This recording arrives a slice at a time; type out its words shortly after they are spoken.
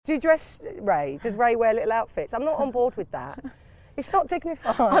Do you dress Ray? Does Ray wear little outfits? I'm not on board with that. It's not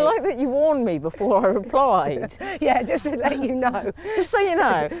dignified. I like that you warned me before I replied. Yeah, just to let you know. Just so you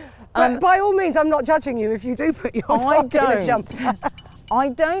know. But by all means, I'm not judging you if you do put your dog in a jumper. I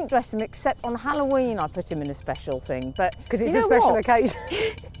don't dress him except on Halloween. I put him in a special thing, but because it's a special occasion.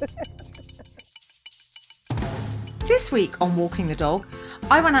 This week on Walking the Dog,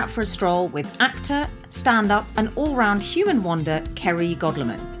 I went out for a stroll with actor, stand-up and all-round human wonder Kerry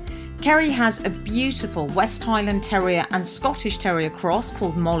Godliman. Kerry has a beautiful West Highland Terrier and Scottish Terrier cross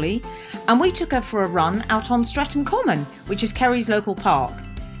called Molly, and we took her for a run out on Streatham Common, which is Kerry's local park.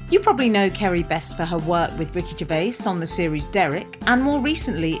 You probably know Kerry best for her work with Ricky Gervais on the series Derek, and more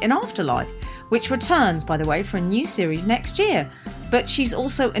recently in Afterlife, which returns, by the way, for a new series next year. But she's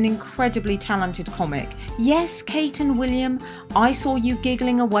also an incredibly talented comic. Yes, Kate and William, I saw you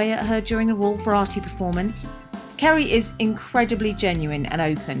giggling away at her during a Royal Variety performance. Kerry is incredibly genuine and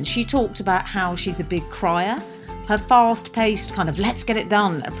open. She talked about how she's a big crier, her fast-paced kind of let's get it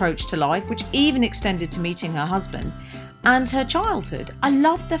done approach to life, which even extended to meeting her husband, and her childhood. I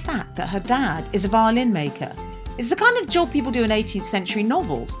love the fact that her dad is a violin maker. It's the kind of job people do in 18th century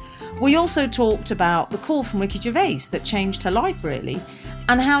novels. We also talked about the call from Ricky Gervais that changed her life really,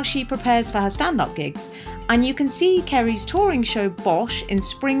 and how she prepares for her stand-up gigs. And you can see Kerry's touring show Bosch in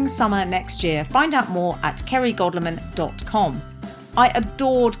spring/summer next year. Find out more at kerrygodliman.com. I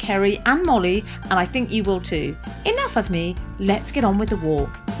adored Kerry and Molly, and I think you will too. Enough of me, let's get on with the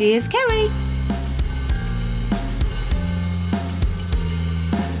walk. Here's Kerry.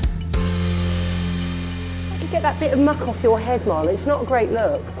 Get that bit of muck off your head, Marla. It's not a great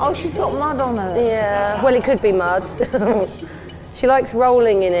look. Oh, she's got mud on her. Yeah, well, it could be mud. She likes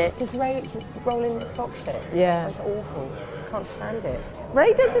rolling in it. Does Ray roll in the box shit? Yeah. It's awful. Can't stand it.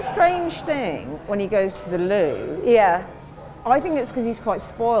 Ray does a strange thing when he goes to the loo. Yeah. I think it's because he's quite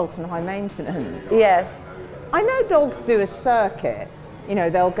spoilt and high maintenance. Yes. I know dogs do a circuit. You know,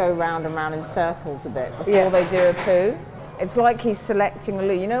 they'll go round and round in circles a bit before they do a poo. It's like he's selecting a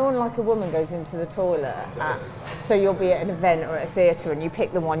loo. You know when like a woman goes into the toilet, so you'll be at an event or at a theatre and you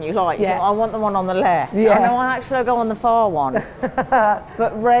pick the one you like. Yeah. You think, I want the one on the left. Yeah. Oh, no, I'll go on the far one.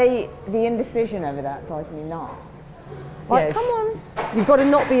 But Ray, the indecision over that drives me nuts. Like, yes. Come on. You've got to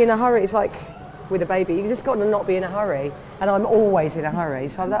not be in a hurry. It's like with a baby. You've just got to not be in a hurry. And I'm always in a hurry.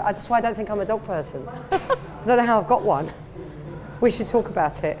 So that's why I don't think I'm a dog person. I don't know how I've got one. We should talk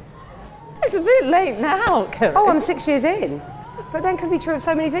about it. It's a bit late now, Kerry. Oh, I'm 6 years in. But then can be true of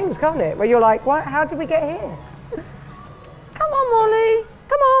so many things, can't it? Where you're like, what? How did we get here? Come on, Molly.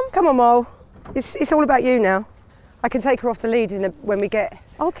 Come on. Come on, Mole. It's all about you now. I can take her off the lead when we get...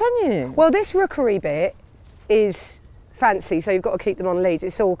 Oh, can you? Well, this rookery bit is fancy, so you've got to keep them on lead.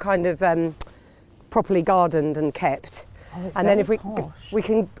 It's all kind of properly gardened and kept. Oh, and then if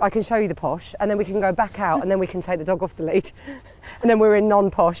I can show you the posh, and then we can go back out, and then we can take the dog off the lead. And then we're in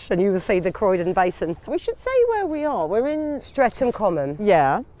non-posh, and you will see the Croydon Basin. We should say where we are. We're in Streatham Common.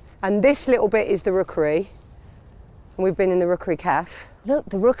 Yeah. And this little bit is the rookery. And we've been in the rookery cafe. Look,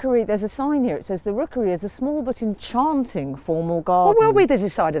 the rookery, there's a sign here. It says the rookery is a small but enchanting formal garden. Well, we'll be the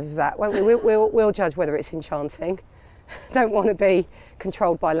decider of that, won't we? We'll judge whether it's enchanting. Don't want to be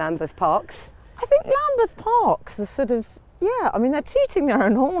controlled by Lambeth Parks. I think Lambeth Parks are sort of, I mean, they're tooting their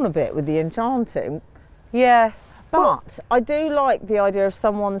own horn a bit with the enchanting. Yeah. But I do like the idea of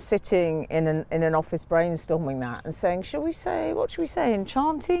someone sitting in an office brainstorming that and saying, what should we say,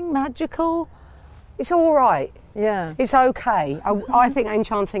 enchanting, magical? It's all right. Yeah. It's okay. I think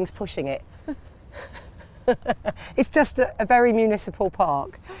enchanting's pushing it. It's just a very municipal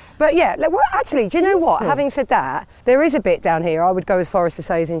park. But yeah, well, actually, do you know what? Having said that, there is a bit down here I would go as far as to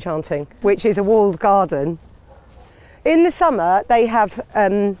say is enchanting, which is a walled garden. In the summer, they have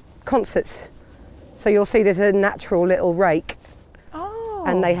concerts. So you'll see there's a natural little rake. Oh.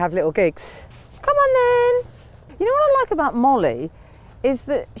 And they have little gigs. Come on then. You know what I like about Molly is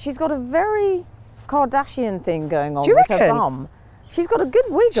that she's got a very Kardashian thing going on with her bum. She's got a good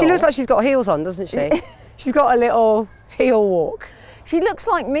wiggle. She looks like she's got heels on, doesn't she? She's got a little heel walk. She looks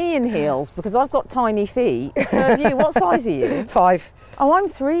like me in heels because I've got tiny feet. So have you. What size are you? 5. Oh, I'm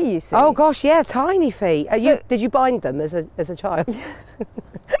 3, you see. Oh gosh, yeah, tiny feet. Did you bind them as a child?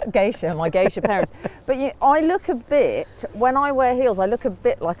 My geisha parents. But I look a bit, when I wear heels, I look a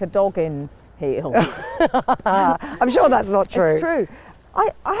bit like a dog in heels. I'm sure that's not true. It's true. I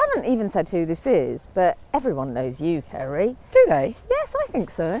haven't even said who this is, but everyone knows you, Kerry. Do they? Yes, I think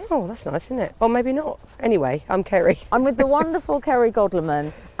so. Oh, that's nice, isn't it? Well, maybe not. Anyway, I'm Kerry. I'm with the wonderful Kerry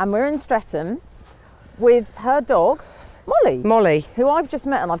Godliman, and we're in Streatham with her dog, Molly, who I've just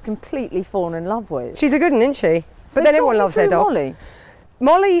met and I've completely fallen in love with. She's a good one, isn't she? So But then everyone loves their dog. Molly.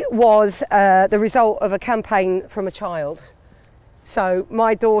 Molly was the result of a campaign from a child. So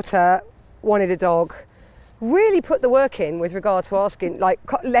my daughter wanted a dog, really put the work in with regard to asking, like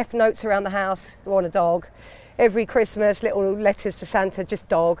left notes around the house, want a dog. Every Christmas, little letters to Santa, just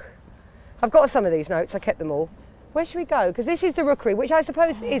dog. I've got some of these notes, I kept them all. Where should we go? Because this is the rookery, which I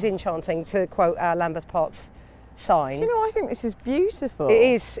suppose is enchanting, to quote our Lambeth Park's sign. Do you know, I think this is beautiful.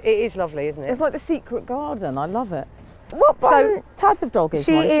 It is lovely, isn't it? It's like the secret garden. I love it. What type of dog is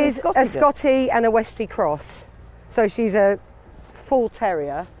she? Molly? Is a Scottie and a Westie cross. So she's a full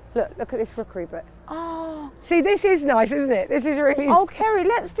terrier. Look at this rookery, but see, this is nice, isn't it? This is really. Oh, Kerry,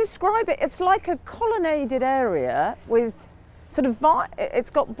 let's describe it. It's like a colonnaded area with sort of it's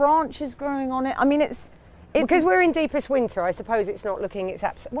got branches growing on it. I mean, it's because we're in deepest winter. I suppose it's not looking. It's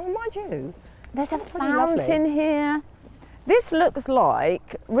well, mind you, there's a fountain here. This looks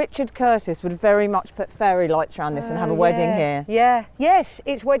like Richard Curtis would very much put fairy lights around this and have a wedding here. Yeah, yes,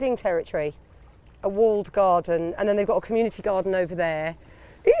 it's wedding territory. A walled garden, and then they've got a community garden over there.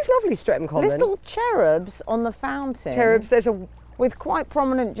 It is lovely, Streatham Common. Little cherubs on the fountain. Cherubs, with quite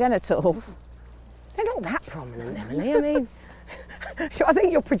prominent genitals. They're not that prominent, Emily. I mean, I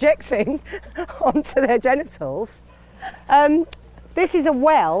think you're projecting onto their genitals. This is a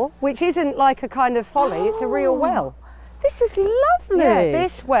well, which isn't like a kind of folly, it's a real well. This is lovely. Yeah,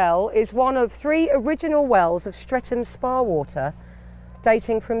 this well is one of 3 original wells of Streatham spa water,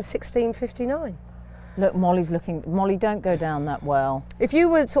 dating from 1659. Look, Molly's looking. Molly, don't go down that well. If you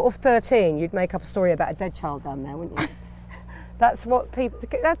were sort of 13, you'd make up a story about a dead child down there, wouldn't you? That's what people.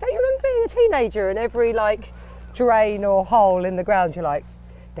 Don't you remember being a teenager and every like drain or hole in the ground, you're like,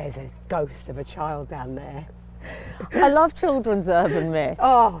 there's a ghost of a child down there. I love children's urban myths.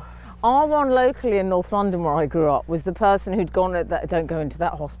 Oh. Our one locally in North London where I grew up was the person who'd gone at that, don't go into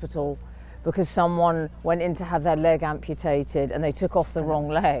that hospital because someone went in to have their leg amputated and they took off the wrong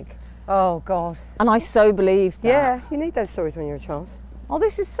leg. Oh, God. And I so believed that. Yeah, you need those stories when you're a child. Oh,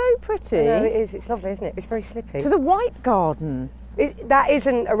 this is so pretty. No, it is. It's lovely, isn't it? It's very slippy. To the White Garden. That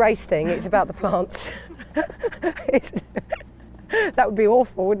isn't a race thing. It's about the plants. That would be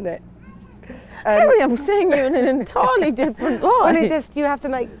awful, wouldn't it? Kerry, I'm seeing you in an entirely different light. Well, you have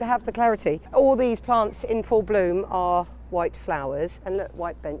to have the clarity. All these plants in full bloom are white flowers, and look,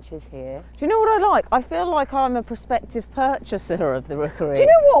 white benches here. Do you know what I like? I feel like I'm a prospective purchaser of the rookery. Do you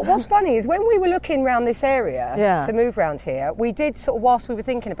know what? What's funny is when we were looking around this area to move around here, we did sort of, whilst we were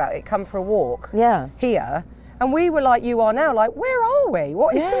thinking about it, come for a walk here. And we were like you are now, like, where are we?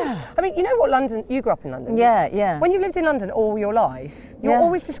 What is this? I mean, you know what London, you grew up in London. Yeah. When you've lived in London all your life, you're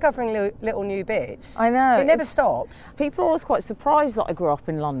always discovering little new bits. I know. It never stops. People are always quite surprised that I grew up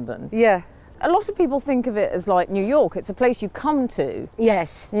in London. Yeah. A lot of people think of it as like New York. It's a place you come to.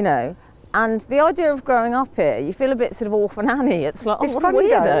 Yes. You know. And the idea of growing up here, you feel a bit sort of orphan Annie. It's like, it's what funny a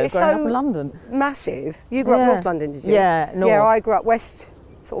weirdo though. It's growing so up in London. Massive. You grew up North London, did you? Yeah, north. Yeah, I grew up west,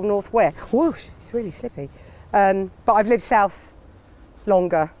 sort of northwest. Whoosh, it's really slippy. But I've lived south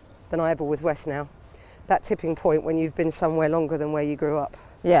longer than I ever was west now. That tipping point when you've been somewhere longer than where you grew up.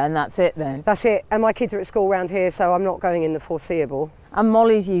 Yeah, and that's it then. That's it. And my kids are at school around here, so I'm not going in the foreseeable. And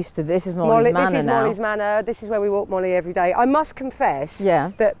Molly's used to this. Is Molly's manor now. This is Molly's manor. This is where we walk Molly every day. I must confess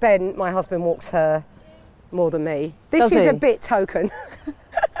that Ben, my husband, walks her more than me. This is a bit token.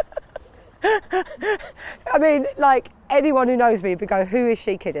 I mean, like, anyone who knows me would go, who is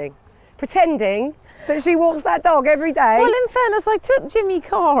she kidding? Pretending that she walks that dog every day. Well, in fairness, I took Jimmy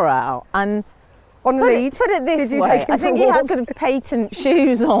Carr out and on lead. Put it this way, I think he had sort of patent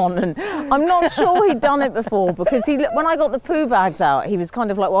shoes on, and I'm not sure he'd done it before because when I got the poo bags out, he was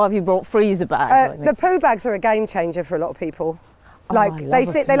kind of like, "Well, have you brought freezer bags?" The poo bags are a game changer for a lot of people. Like they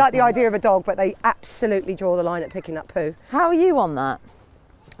like the idea of a dog, but they absolutely draw the line at picking up poo. How are you on that?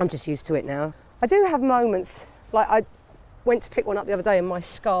 I'm just used to it now. I do have moments, like I went to pick one up the other day and my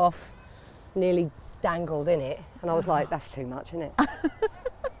scarf nearly dangled in it, and I was like, that's too much, isn't it?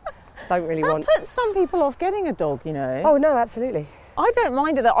 Don't really want. That puts some people off getting a dog, you know. Oh no, absolutely. I don't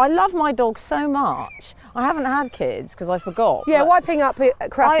mind it though. I love my dog so much. I haven't had kids because I forgot. Yeah, wiping up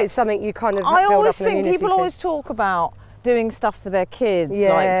crap is something you kind of build up an immunity to. I always think people always talk about doing stuff for their kids,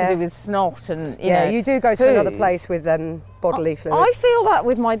 like to do with snot and you know, you do go to another place with bodily fluids. I feel that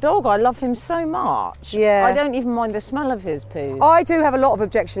with my dog. I love him so much. Yeah. I don't even mind the smell of his poo. I do have a lot of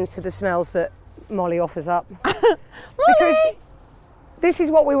objections to the smells that Molly offers up. Because this is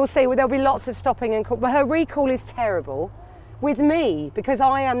what we will see. There'll be lots of stopping and but her recall is terrible with me because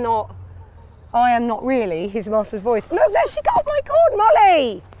I am not really his master's voice. Look, there she goes. Oh my God,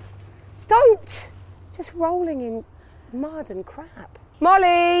 Molly! Don't just rolling in mud and crap.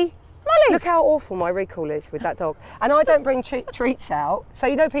 Molly! Molly! Look how awful my recall is with that dog. And I don't bring treats out. So,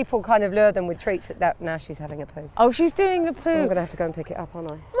 you know, people kind of lure them with treats. Now she's having a poo. Oh, she's doing a poo. I'm going to have to go and pick it up,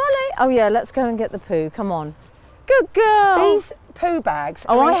 aren't I? Molly! Oh, yeah, let's go and get the poo. Come on. Good girl. These poo bags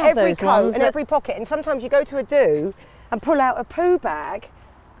are in I have every those coat ones and every pocket. And sometimes you go to a do and pull out a poo bag.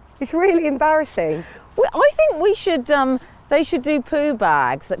 It's really embarrassing. I think we should... they should do poo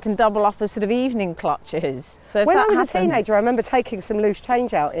bags that can double up as sort of evening clutches. So When I was a teenager, I remember taking some loose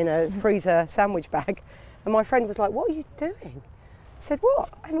change out in a freezer sandwich bag, and my friend was like, "What are you doing?" I said, "What?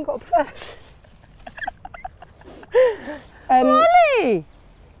 I haven't got a purse." Molly!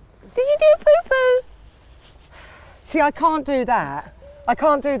 Did you do poo-poo? See, I can't do that. I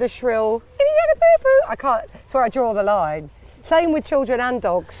can't do the shrill, "Have you done a poo-poo?" I can't. It's where I draw the line. Same with children and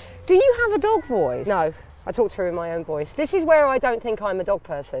dogs. Do you have a dog voice? No. I talk to her in my own voice. This is where I don't think I'm a dog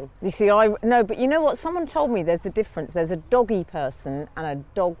person. You see, no, but you know what? Someone told me there's the difference. There's a doggy person and a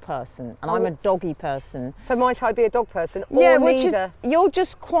dog person, and I'm a doggy person. So might I be a dog person or Yeah, which neither? is, you're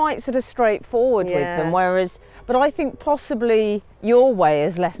just quite sort of straightforward with them, but I think possibly your way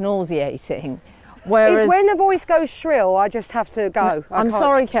is less nauseating. Whereas It's when the voice goes shrill, I just have to go. I'm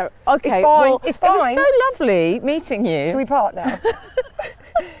sorry, Kerry. Okay, It's fine, well, it's fine. It was so lovely meeting you. Should we part now?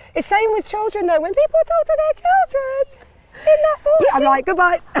 It's same with children though. When people talk to their children in that voice, I'm like,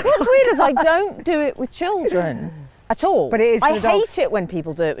 goodbye. What's weird is I don't do it with children at all. But it is for I the dogs. hate it when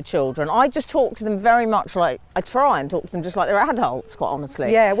people do it with children. I just talk to them very much like, I try and talk to them just like they're adults, quite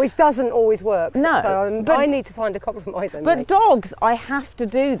honestly. Yeah, which doesn't always work. No, So but- I need to find a compromise. But dogs, I have to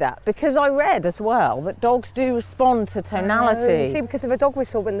do that because I read as well that dogs do respond to tonality. See, because of a dog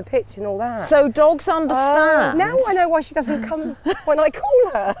whistle and the pitch and all that. So dogs understand. Now I know why she doesn't come when I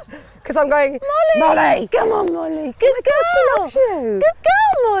call her. Because I'm going, Molly! Come on, Molly. Good Oh my girl. God, she loves you. Good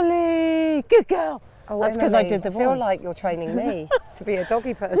girl, Molly. Good girl. Oh, That's because I Emily, did the I feel voice. like you're training me to be a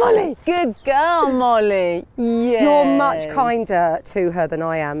doggy person. Molly. Good girl, Molly. Yeah. You're much kinder to her than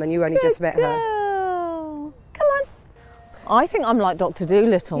I am, and you only just met her. Girl. Come on. I think I'm like Dr.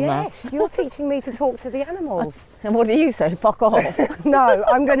 Dolittle now. Yes, you're teaching me to talk to the animals. And what do you say? Fuck off. No,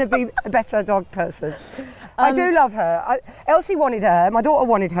 I'm going to be a better dog person. I do love her. Elsie wanted her, my daughter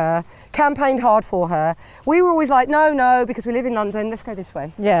wanted her, campaigned hard for her. We were always like, no, because we live in London, let's go this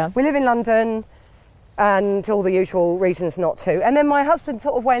way. Yeah. We live in London and all the usual reasons not to. And then my husband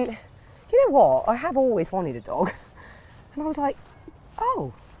sort of went, you know what, I have always wanted a dog. And I was like,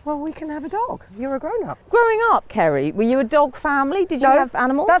 oh, well, we can have a dog. You're a grown-up. Growing up, Kerry, were you a dog family? Did you have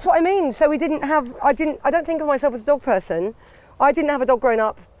animals? That's what I mean. So we didn't have, I don't think of myself as a dog person. I didn't have a dog growing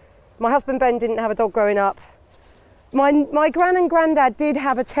up. My husband Ben didn't have a dog growing up. My gran and granddad did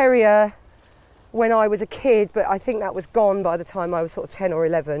have a terrier when I was a kid, but I think that was gone by the time I was sort of 10 or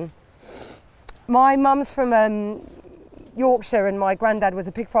 11. My mum's from Yorkshire and my granddad was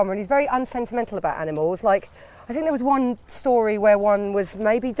a pig farmer, and he's very unsentimental about animals. Like, I think there was one story where one was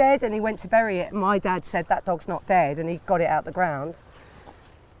maybe dead and he went to bury it, and my dad said that dog's not dead, and he got it out the ground.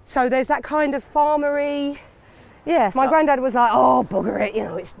 So there's that kind of farmery. Yes. My granddad was like, oh, bugger it, you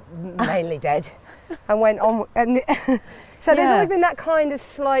know, it's mainly dead, and went on. And so there's always been that kind of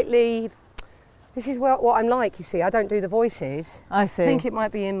slightly, this is what I'm like, you see. I don't do the voices. I see. I think it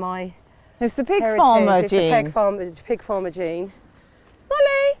might be in my It's the pig heritage. farmer It's gene. the pig farmer gene.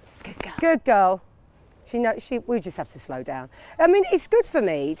 Molly. Good girl. Good girl. We just have to slow down. I mean, it's good for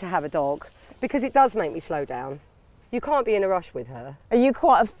me to have a dog because it does make me slow down. You can't be in a rush with her. Are you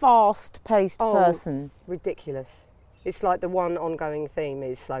quite a fast-paced person? Ridiculous. It's like the one ongoing theme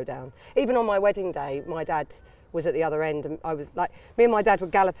is slow down. Even on my wedding day, my dad was at the other end, and I was like, me and my dad were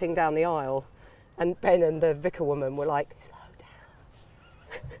galloping down the aisle, and Ben and the vicar woman were like, slow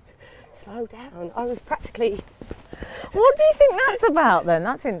down. Slow down. I was practically... What do you think that's about then?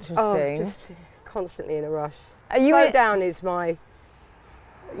 That's interesting. Oh, just constantly in a rush. Are you slow down is my,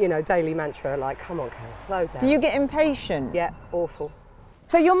 daily mantra. Like, come on, Kerry, slow down. Do you get impatient? Yeah, awful.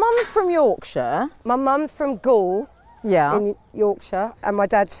 So your mum's from Yorkshire. My mum's from Goole Yeah. in Yorkshire, and my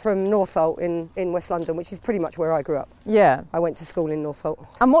dad's from Northolt in West London, which is pretty much where I grew up. Yeah. I went to school in Northolt.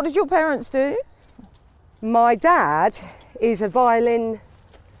 And what did your parents do? My dad is a violin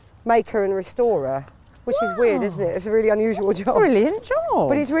maker and restorer, which is weird, isn't it? It's a really unusual job. Brilliant job.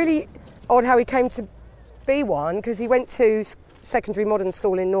 But it's really odd how he came to be one, because he went to secondary modern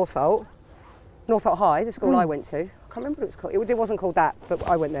school in Northolt High, the school I went to. I can't remember what it was called. It wasn't called that, but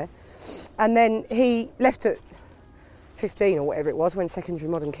I went there. And then he left at 15 or whatever it was, when secondary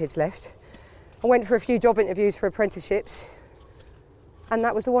modern kids left. I went for a few job interviews for apprenticeships, and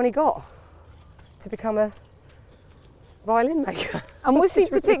that was the one he got, to become a violin maker. And was he Which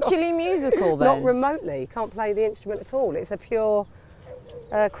is really particularly musical then? Not remotely. Can't play the instrument at all. It's a pure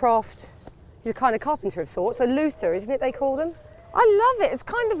craft. He's a kind of carpenter of sorts. A luther, isn't it? They call them. I love it. It's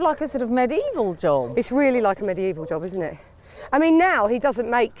kind of like a sort of medieval job. It's really like a medieval job, isn't it? I mean, now he doesn't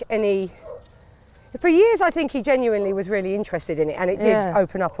make any. For years, I think he genuinely was really interested in it, and it did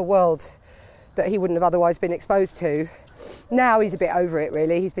open up a world that he wouldn't have otherwise been exposed to. Now he's a bit over it,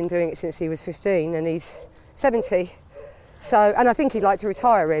 really. He's been doing it since he was 15, and he's 70. So, and I think he'd like to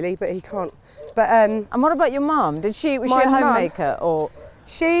retire, really, but he can't. But and what about your mum? Was she a homemaker or?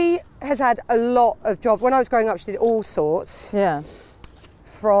 She has had a lot of jobs. When I was growing up, she did all sorts. Yeah.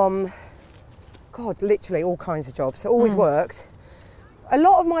 From, God, literally all kinds of jobs. Always worked. A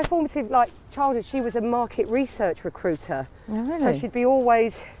lot of my formative, childhood, she was a market research recruiter. Oh, really? So she'd be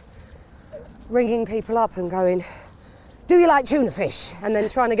always ringing people up and going, "Do you like tuna fish?" And then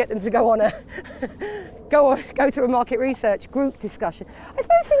trying to get them to go on a go to a market research group discussion. I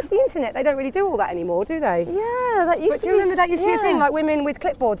suppose since the internet, they don't really do all that anymore, do they? Yeah, that used to be. But do you remember that used to be a thing, like women with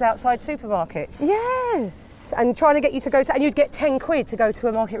clipboards outside supermarkets? Yes. And trying to get you to go to, and you'd get 10 quid to go to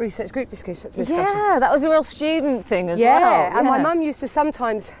a market research group discussion. Yeah, that was a real student thing as well. Yeah, and my mum used to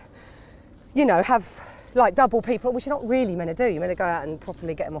sometimes, have double people, which you're not really meant to do. You're meant to go out and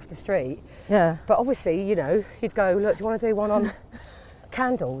properly get them off the street. Yeah. But obviously, you'd go, "Look, do you want to do one on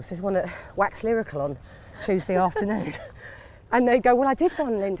candles? There's one at Wax Lyrical on Tuesday afternoon." And they'd go, "Well, I did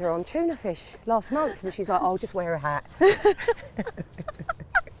one, Linda, on tuna fish last month." And she's like, "Oh, just wear a hat."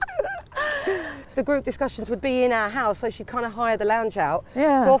 The group discussions would be in our house, so she'd kind of hire the lounge out.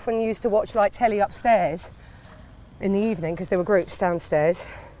 Yeah. So often used to watch telly upstairs in the evening because there were groups downstairs.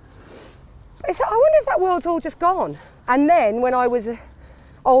 So I wonder if that world's all just gone. And then when I was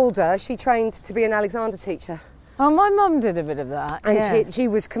older, she trained to be an Alexander teacher. Oh, my mum did a bit of that. And she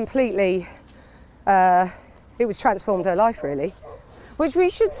was completely, it was transformed her life, really. Which we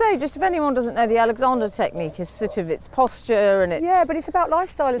should say, just if anyone doesn't know, the Alexander technique is sort of its posture and its... Yeah, but it's about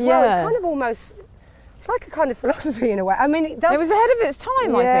lifestyle as well. It's kind of almost, it's like a kind of philosophy in a way. I mean, it does... It was ahead of its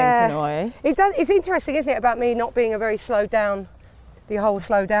time, I think, in a way. It does. It's interesting, isn't it, about me not being a very slowed down, the whole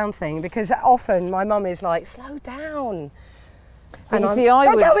slow down thing, because often my mum is like, "Slow down." And don't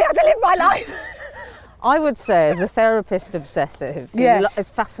tell me how to live my life. I would say, as a therapist obsessive, is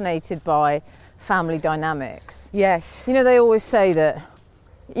fascinated by family dynamics. Yes. They always say that,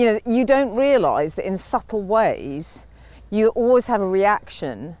 you don't realise that in subtle ways, you always have a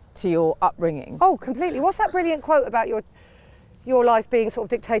reaction to your upbringing. Oh, completely. What's that brilliant quote about your life being sort of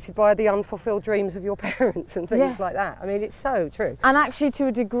dictated by the unfulfilled dreams of your parents and things like that? I mean, it's so true. And actually, to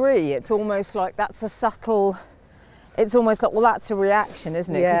a degree, it's almost like that's a subtle... It's almost like, well, that's a reaction,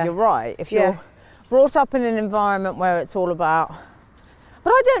 isn't it? Because you're right. If you're brought up in an environment where it's all about...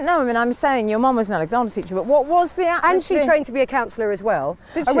 But I don't know. I mean, I'm saying your mum was an Alexander teacher, but what was the atmosphere? And she trained to be a counsellor as well.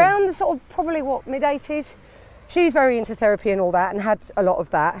 Did she? Around the sort of probably mid-80s. She's very into therapy and all that, and had a lot of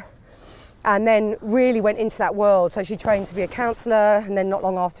that. And then really went into that world. So she trained to be a counsellor, and then not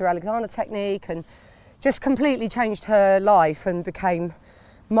long after Alexander technique, and just completely changed her life and became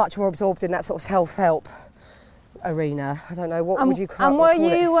much more absorbed in that sort of self-help arena. I don't know, what would you call it? And were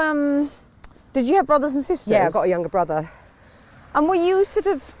you, did you have brothers and sisters? Yeah, I've got a younger brother. And were you sort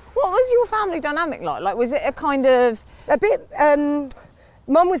of, what was your family dynamic like? Like, was it a kind of... A bit,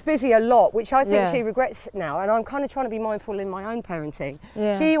 Mum was busy a lot, which I think she regrets now, and I'm kind of trying to be mindful in my own parenting.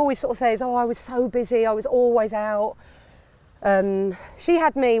 Yeah. She always sort of says, "Oh, I was so busy, I was always out." She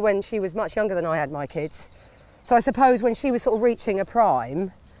had me when she was much younger than I had my kids. So I suppose when she was sort of reaching a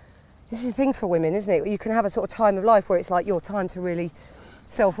prime, this is a thing for women, isn't it? You can have a sort of time of life where it's like your time to really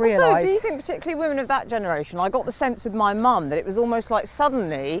self-realise. So do you think particularly women of that generation, I got the sense with my mum that it was almost like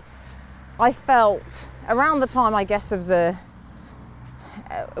suddenly I felt, around the time, I guess, of the...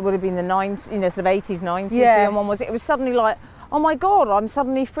 it would have been the 90s, sort of 80s, 90s. Yeah. It was suddenly like, oh my God, I'm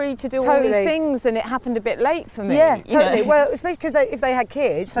suddenly free to do all these things, and it happened a bit late for me. Yeah, totally. Well, especially because if they had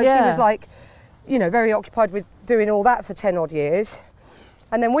kids, so she was like, very occupied with doing all that for 10 odd years.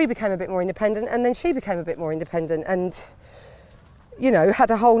 And then we became a bit more independent, and then she became a bit more independent and, had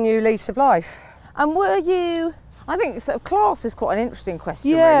a whole new lease of life. And were you, I think sort of class is quite an interesting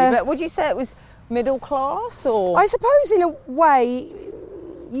question, really, but would you say it was middle class or? I suppose in a way,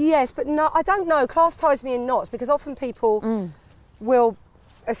 yes, but no, I don't know. Class ties me in knots because often people will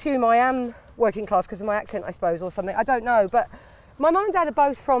assume I am working class because of my accent, I suppose, or something. I don't know, but my mum and dad are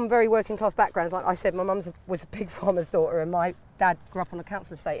both from very working class backgrounds. Like I said, my mum was a pig farmer's daughter and my dad grew up on a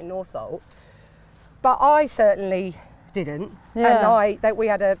council estate in Northolt. But I certainly didn't. Yeah. And we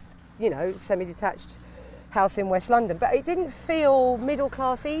had a, semi-detached house in West London, but it didn't feel middle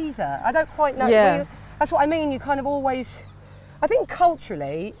class either. I don't quite know. Yeah. That's what I mean. You kind of always... I think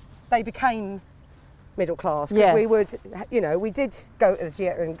culturally they became middle class, because Yes. we would, we did go to the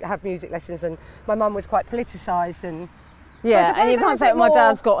theatre and have music lessons, and my mum was quite politicised and. Yeah, so and you can't say my more...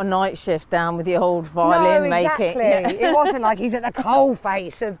 dad's got a night shift down with the old violin no, exactly. making. It wasn't like he's at the coal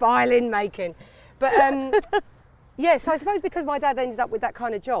face of violin making. But so I suppose because my dad ended up with that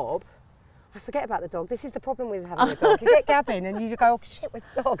kind of job, I forget about the dog. This is the problem with having a dog. You get gabbing and you go, oh shit, where's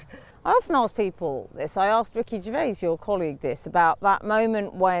the dog? I often ask people this. I asked Ricky Gervais, your colleague, this about that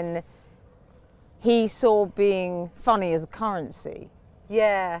moment when he saw being funny as a currency.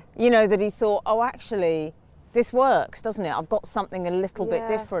 Yeah. That he thought, oh, actually, this works, doesn't it? I've got something a little bit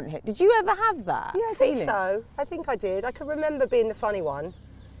different here. Did you ever have that Yeah, I feeling? think so. I think I did. I can remember being the funny one,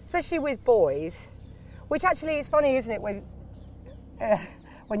 especially with boys, which actually is funny, isn't it?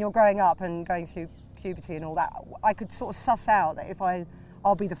 When you're growing up and going through puberty and all that, I could sort of suss out that if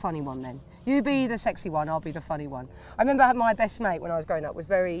I'll be the funny one then. You be the sexy one, I'll be the funny one. I remember my best mate when I was growing up was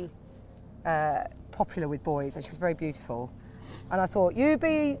very popular with boys, and she was very beautiful. And I thought, you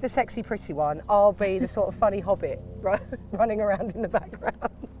be the sexy pretty one, I'll be the sort of funny hobbit running around in the background.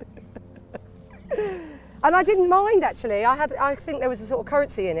 And I didn't mind, actually. I think there was a sort of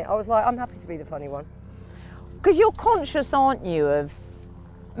currency in it. I was like, I'm happy to be the funny one. Because you're conscious, aren't you, of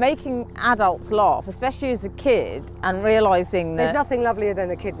making adults laugh, especially as a kid, and realising that... There's nothing lovelier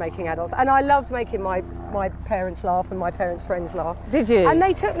than a kid making adults. And I loved making my parents laugh and my parents' friends laugh. Did you? And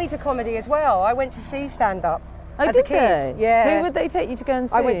they took me to comedy as well. I went to see stand-up as did a kid. they? Yeah. Who would they take you to go and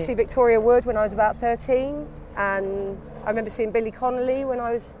see? I went to see Victoria Wood when I was about 13, and I remember seeing Billy Connolly when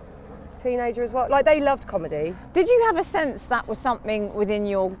I was a teenager as well. Like, they loved comedy. Did you have a sense that was something within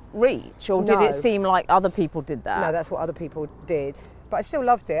your reach, or did No. it seem like other people did that? No, that's what other people did. But I still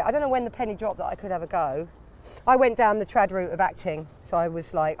loved it. I don't know when the penny dropped that I could have a go. I went down the trad route of acting, so I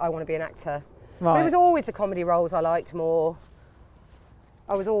was like, I want to be an actor. Right. But it was always the comedy roles I liked more.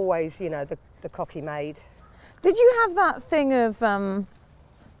 I was always, the cocky maid. Did you have that thing of,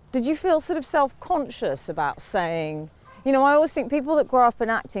 did you feel sort of self-conscious about saying, I always think people that grow up in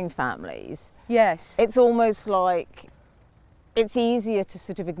acting families, Yes. it's almost like it's easier to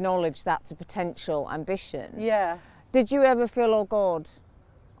sort of acknowledge that's a potential ambition. Yeah. Did you ever feel, oh God,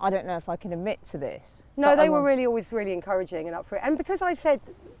 I don't know if I can admit to this? No, but they were really always really encouraging and up for it. And because I said,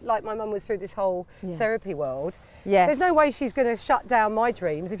 like, my mum was through this whole therapy world, Yes. there's no way she's going to shut down my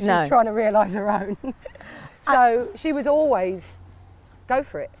dreams if she's No. trying to realise her own. So she was always, go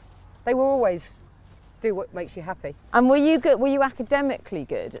for it. They were always, do what makes you happy. And were you good? Were you academically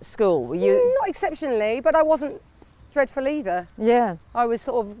good at school? Were you? Not exceptionally, but I wasn't dreadful either. Yeah. I was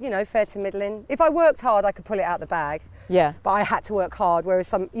sort of, fair to middling. If I worked hard, I could pull it out the bag. Yeah. But I had to work hard,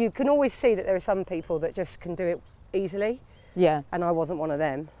 whereas you can always see that there are some people that just can do it easily. Yeah. And I wasn't one of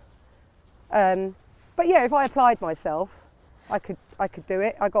them. But yeah, if I applied myself, I could do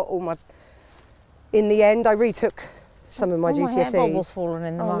it. I got all my... In the end, I retook some of my GCSEs. My hair bobble's fallen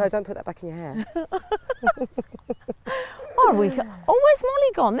in the mud. No, don't put that back in your hair. Where's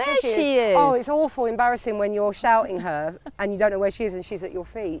Molly gone? There she is. Oh, it's awful, embarrassing when you're shouting her and you don't know where she is and she's at your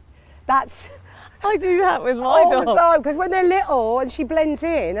feet. That's... I do that with my all dog. the time, because when they're little and she blends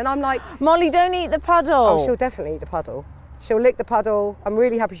in and I'm like... Molly, don't eat the puddle. Oh, she'll definitely eat the puddle. She'll lick the puddle. I'm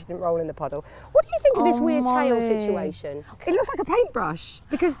really happy she didn't roll in the puddle. What do you think of this weird tail Molly. situation? It looks like a paintbrush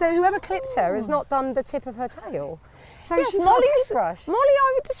because whoever clipped her has not done the tip of her tail. So Yes, she's got a Molly, paintbrush.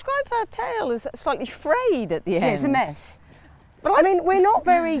 I would describe her tail as slightly frayed at the end. Yeah, it's a mess. But I mean, we're not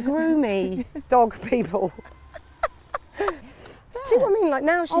very groomy dog people. See what I mean? Like,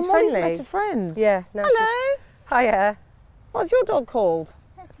 now she's Molly's friendly. better friend. Yeah. Now Hello. Hiya. What's your dog called?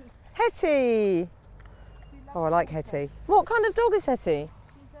 Hetty. Oh, I like Hetty. What kind of dog is Hetty?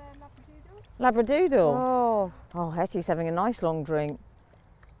 She's a Labradoodle. Oh. Oh, Hetty's having a nice long drink.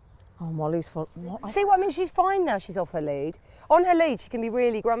 Oh, Molly's full. See what I mean? She's fine now she's off her lead. On her lead, she can be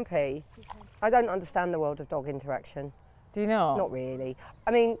really grumpy. I don't understand the world of dog interaction. Do you know? Not really.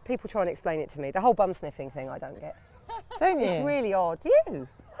 I mean, people try and explain it to me. The whole bum sniffing thing, I don't get. Don't you? It's really odd. Do you? Well,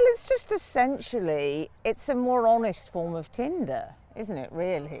 it's just essentially, it's a more honest form of Tinder, isn't it,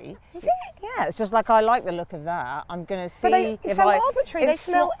 really? Is it? Yeah, it's just like, I like the look of that. I'm going to see But if it's so I... arbitrary. They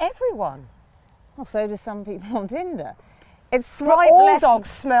smell everyone. Well, so do some people on Tinder. It's But swipe all left. dogs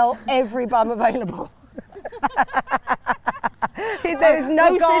smell every bum available. There is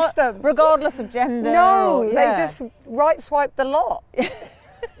no system. Regardless of gender. No, or- they yeah. just right swipe the lot. we're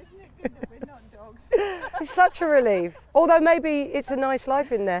not dogs. It's such a relief. Although maybe it's a nice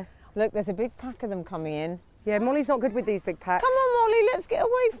life in there. Look, there's a big pack of them coming in. Yeah, Molly's not good with these big packs. Come on, Molly, let's get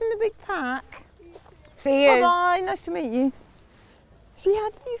away from the big pack. See you. Bye-bye, nice to meet you. See, how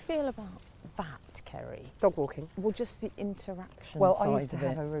do you feel about that, Kerry? Dog walking. Well, just the interaction Well, side I used to of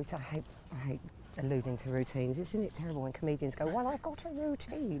have it. a route. I hate alluding to routines. Isn't it terrible when comedians go, well, I've got a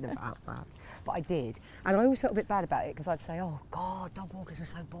routine about that? But I did. And I always felt a bit bad about it because I'd say, oh, God, dog walkers are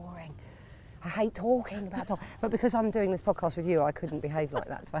so boring. I hate talking about dogs. But because I'm doing this podcast with you, I couldn't behave like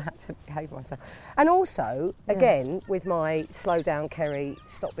that, so I had to behave myself. And also, again, with my slow down, Kerry,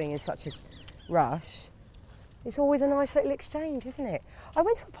 stop being in such a rush, it's always a nice little exchange, isn't it? I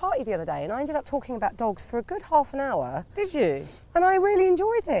went to a party the other day and I ended up talking about dogs for a good half an hour. Did you? And I really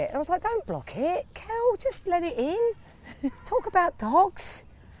enjoyed it. And I was like, don't block it, Kel, just let it in. Talk about dogs.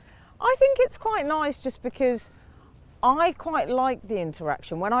 I think it's quite nice just because I quite like the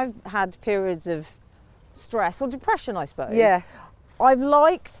interaction. When I've had periods of stress or depression, I suppose. Yeah. I've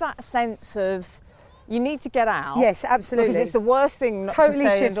liked that sense of you need to get out. Yes, absolutely. Because it's the worst thing not Totally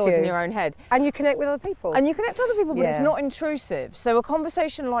to stay shifts indoors you. in your own head. And you connect with other people. And you connect with other people, but Yeah. it's not intrusive. So a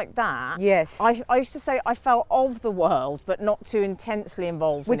conversation like that, Yes. I used to say I felt of the world, but not too intensely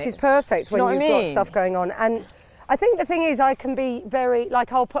involved Which in is it. perfect Do you when know you've what I got mean? stuff going on. And I think the thing is I can be very,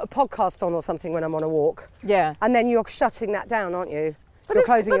 like I'll put a podcast on or something when I'm on a walk. Yeah. And then you're shutting that down, aren't you? But You're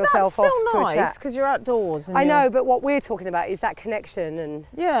it's- closing but yourself that's off still to nice, a chat. because you're outdoors. And I you're- know, but what we're talking about is that connection. And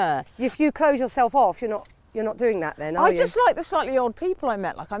Yeah. if you close yourself off, you're not doing that then, are I you? just like the slightly odd people I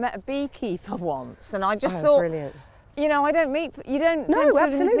met. Like I met a beekeeper once, and I just Oh, thought, brilliant. you know, I don't meet. You don't. tend No, to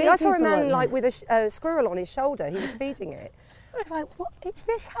absolutely. meet I saw a people man that. like with a squirrel on his shoulder. He was feeding it. I was like, what? Is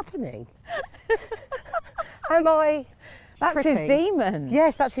this happening? Am I That's his tripping? demon.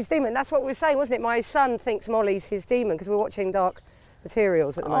 Yes, that's his demon. That's what we were saying, wasn't it? My son thinks Molly's his demon because we're watching Dark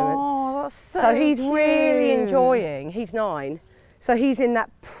Materials at the moment. Oh, that's so. So he's really cute. enjoying. He's 9, so he's in that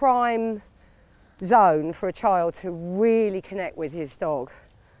prime zone for a child to really connect with his dog.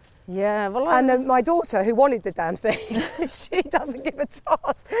 Yeah. Well, And then my daughter, who wanted the damn thing, she doesn't give a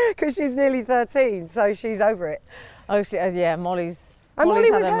toss because she's nearly 13, so she's over it. oh, yeah. Molly's. And Molly's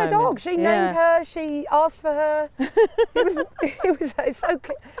Molly had was her moment. dog. She named her. She asked for her. It's so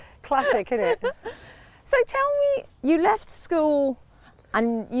classic, isn't it? So tell me, you left school,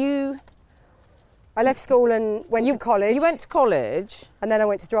 and I left school and went to college. You went to college, and then I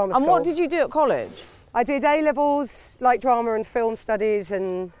went to drama and school. what did you do at college? I did A-levels, like drama and film studies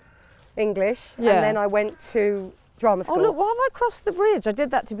and English, Yeah. and then I went to drama school. Oh look, why have I crossed the bridge? I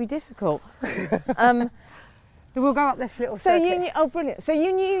did that to be difficult. We'll go up this little So circuit. you knew, oh brilliant. So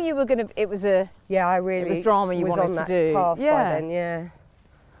you knew you were going to, it was Yeah, I really was drama you was wanted on to that do. path by Yeah. then, yeah.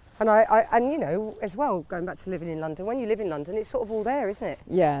 And and you know, as well, going back to living in London, when you live in London, it's sort of all there, isn't it?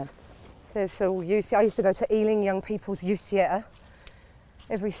 Yeah. There's all youth. I used to go to Ealing Young People's Youth Theatre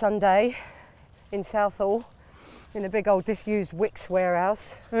every Sunday in Southall, in a big old disused Wicks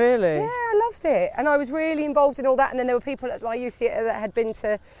warehouse. Really? Yeah, I loved it, and I was really involved in all that. And then there were people at my youth theatre that had been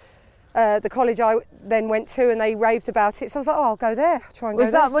to the college I then went to, and they raved about it. So I was like, oh, I'll go there. I'll try and Was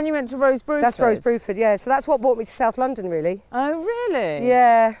go that there. when you went to Rose Bruford? That's Rose Bruford, yeah. So that's what brought me to South London, really. Oh really?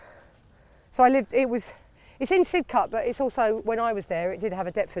 Yeah. So I lived. It's in Sidcup, but it's also when I was there, it did have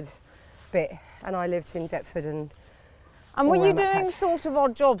a Deptford bit, and I lived in Deptford and. And were all you around that doing patch. sort of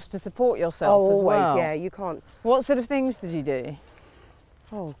odd jobs to support yourself Oh, as always, well? yeah. You can't. What sort of things did you do?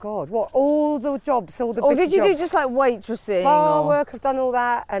 Oh God, what all the jobs, all the. Or bitchy did you do jobs. just like waitressing? Bar or... work? I've done all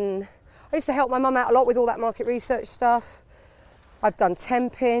that, and I used to help my mum out a lot with all that market research stuff. I've done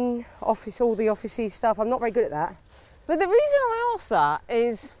temping, all the officey stuff. I'm not very good at that. But the reason I ask that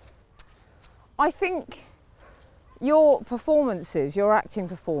is, I think your performances, your acting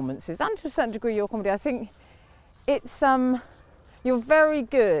performances, and to a certain degree your comedy, I think it's you're very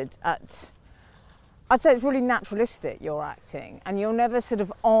good at. I'd say it's really naturalistic, your acting, and you're never sort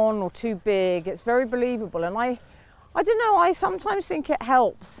of on or too big. It's very believable, and I don't know. I sometimes think it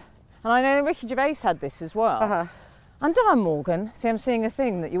helps, and I know Ricky Gervais had this as well. Uh-huh. And Diane Morgan, see, I'm seeing a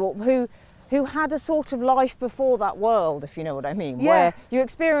thing that who had a sort of life before that world, if you know what I mean, Yeah. where you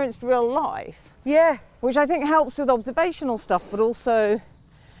experienced real life, Yeah. which I think helps with observational stuff, but also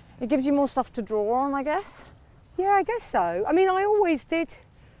it gives you more stuff to draw on, I guess. Yeah, I guess so. I mean, I always did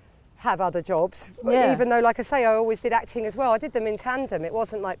have other jobs, Yeah. even though, like I say, I always did acting as well. I did them in tandem. It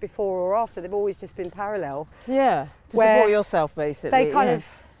wasn't like before or after. They've always just been parallel. Yeah, to Where support yourself, basically. They kind yeah.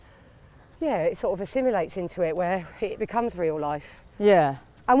 of, it sort of assimilates into it where it becomes real life. Yeah.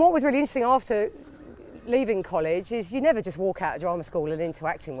 And what was really interesting after leaving college is you never just walk out of drama school and into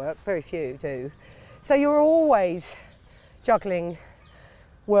acting work. Very few do. So you're always juggling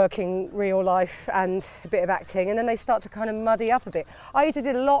working real life and a bit of acting, and then they start to kind of muddy up a bit. I used to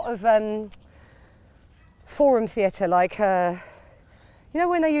do a lot of forum theatre, like you know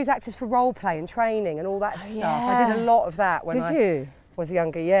when they use actors for role play and training and all that stuff. I did a yeah. lot of that when Did I you? was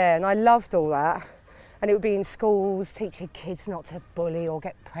younger, yeah, and I loved all that. and it would be in schools teaching kids not to bully or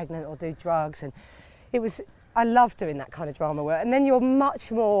get pregnant or do drugs, and I love doing that kind of drama work. And then you're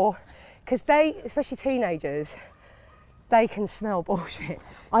much more, because they, especially teenagers, they can smell bullshit.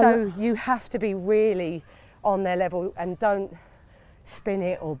 So you have to be really on their level and don't spin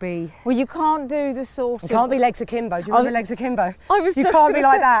it or be... Well, you can't do the sort of... You can't be legs akimbo. Do you remember legs akimbo? You can't be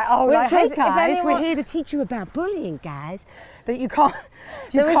like that. Oh, like, hey guys, anyone... we're here to teach you about bullying, guys. That you can't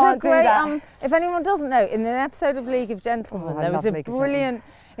do great, that. If anyone doesn't know, in an episode of League of Gentlemen, there was a brilliant...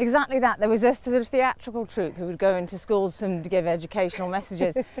 Exactly that. There was a sort of theatrical troupe who would go into schools and give educational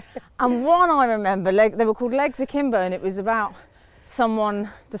messages. And one I remember, they were called Legs Akimbo, and it was about someone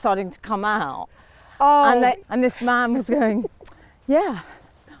deciding to come out. Oh. And this man was going, yeah,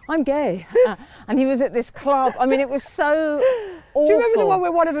 I'm gay. And he was at this club. I mean, it was so awful. Do you remember the one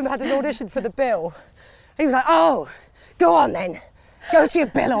where one of them had an audition for the Bill? He was like, oh, go on then. Go to your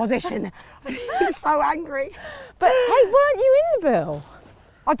Bill audition. He was so angry. But hey, weren't you in the Bill?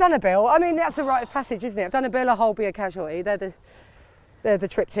 I've done a Bill. I mean, that's a rite of passage, isn't it? I've done a Bill, a whole, be a casualty. They're the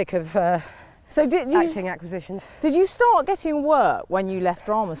triptych of acting acquisitions. Did you start getting work when you left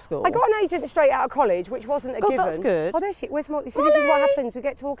drama school? I got an agent straight out of college, which wasn't a given. That's good. Oh, there she is. Where's Molly? See, this is what happens. We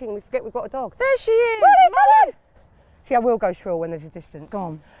get talking, we forget we've got a dog. There she is. Molly! See, I will go shrill when there's a distance. Go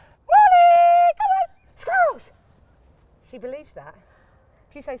on. Molly! Come on! Squirrels! She believes that.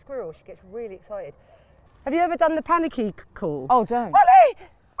 If you say squirrel, she gets really excited. Have you ever done the panicky call? Oh, don't. Molly!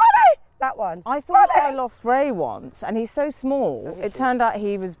 Molly! That one. I thought I lost Ray once, and he's so small. It turned out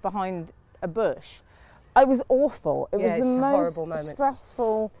he was behind a bush. It was awful. It was the most horrible moment.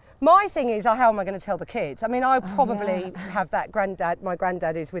 Stressful. My thing is, how am I going to tell the kids? I mean, I probably have that granddad. My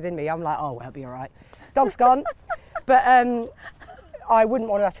granddad is within me. I'm like, oh, well, it'll be all right. Dog's gone. But I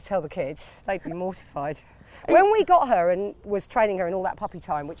wouldn't want to have to tell the kids. They'd be mortified. When we got her and was training her in all that puppy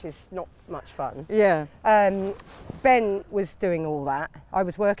time, which is not much fun. Yeah. Ben was doing all that. I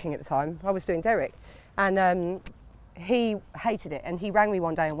was working at the time. I was doing Derek, and he hated it. And he rang me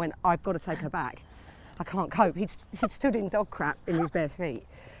one day and went, "I've got to take her back. I can't cope." He'd stood in dog crap in his bare feet,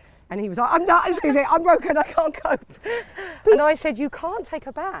 and he was like, "I'm not. I'm broken. I can't cope." And I said, "You can't take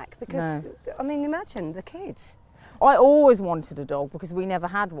her back because I mean, imagine the kids." I always wanted a dog because we never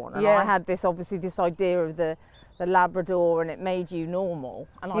had one, and I had this idea of the Labrador, and it made you normal,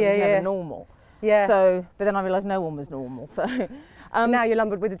 and I was never normal. Yeah. So, but then I realised no one was normal. So now you're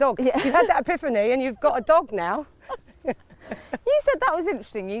lumbered with a dog. Yeah. You've had that epiphany, and you've got a dog now. You said that was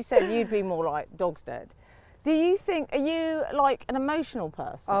interesting. You said you'd be more like Dog's Dead. Do you think, are you like an emotional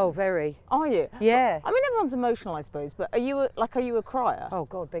person? Oh, very. Are you? Yeah. I mean, everyone's emotional, I suppose, but are you a crier? Oh,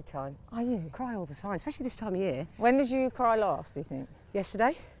 God, big time. Are you? I cry all the time, especially this time of year. When did you cry last, do you think?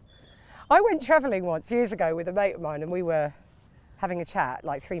 Yesterday. I went travelling once, years ago, with a mate of mine, and we were having a chat,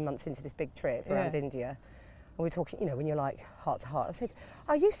 like 3 months into this big trip around India. And we were talking, you know, when you're like heart to heart. I said,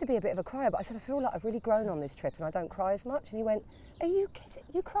 I used to be a bit of a crier, but I said, I feel like I've really grown on this trip and I don't cry as much. And he went, are you kidding?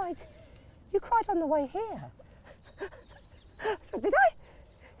 You cried on the way here. So did I?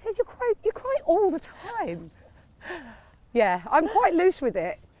 He said, you cry all the time. Yeah, I'm quite loose with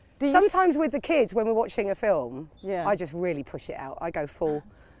it. Sometimes with the kids, when we're watching a film, I just really push it out. I go full.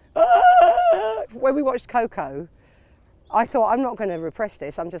 When we watched Coco, I thought, I'm not going to repress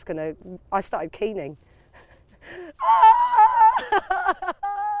this. I started keening.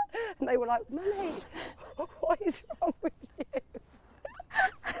 And they were like, Mummy, what is wrong with you?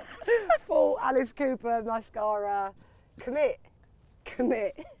 Full Alice Cooper mascara. Commit.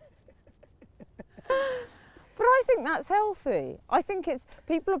 But I think that's healthy. I think it's,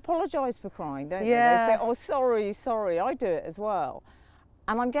 people apologise for crying, don't they? Yeah. They say, oh, sorry, I do it as well.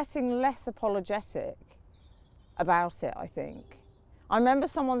 And I'm getting less apologetic about it, I think. I remember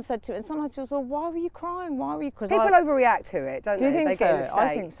someone said to it, and sometimes people say, oh, why were you crying? People overreact to it, don't they? Do you think they get in a so? state.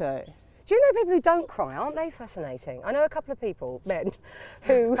 I think so. Do you know people who don't cry? Aren't they fascinating? I know a couple of people, men,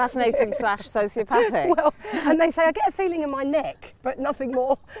 who... Fascinating / sociopathic. Well, and they say, I get a feeling in my neck, but nothing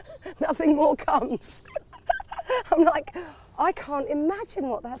more comes. I'm like, I can't imagine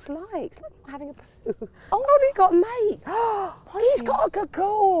what that's like. It's like not having a poo. Oh, he got a mate. He's got a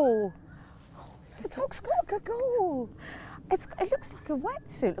gaggle. The dog's got a gaggle. It looks like a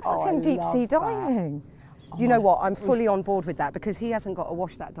wetsuit. It looks like some deep sea diving. You know what? I'm fully on board with that because he hasn't got to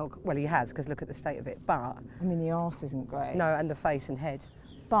wash that dog. Well, he has because look at the state of it. But I mean, the arse isn't great. No, and the face and head.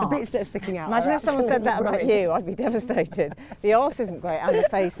 But the bits that are sticking out. Imagine if someone said that about you. I'd be devastated. The arse isn't great, and the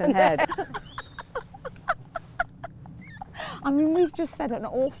face and head. I mean, we've just said an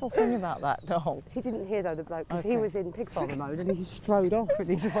awful thing about that dog. He didn't hear though, the bloke, because Okay. he was in pig farmer mode and he strode off with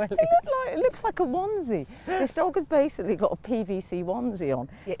his wellies. It looks like a onesie. This dog has basically got a PVC onesie on.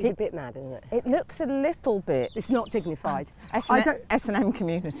 Yeah, it's a bit mad, isn't it? It looks a little bit. It's not dignified. S&M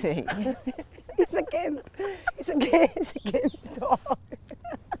community. It's a gimp. It's a gimp dog.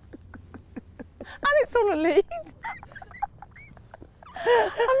 And it's on a lead.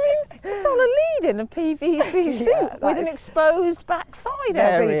 I mean, it's on a lead in a PVC suit that with an is- exposed backside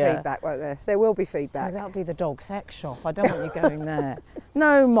There'll be area. feedback, won't there? There will be feedback. Oh, that'll be the dog sex shop. I don't want you going there.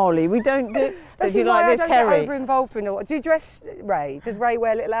 No, Molly, we don't do. This Do you is why like this, I don't get Kerry? over involved with all. Do you dress Ray? Does Ray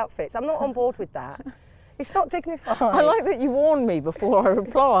wear little outfits? I'm not on board with that. It's not dignified. I like that you warned me before I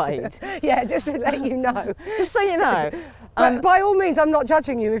replied. Yeah, just to let you know. Just so you know. But by all means, I'm not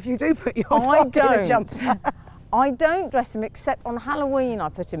judging you if you do put your dog in a jumper. I don't dress him except on Halloween. I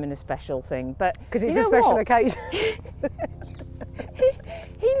put him in a special thing, but Because it's you a know special what? occasion.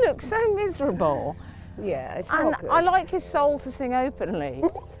 He looks so miserable, Yeah, it's and not good. I like his soul to sing openly.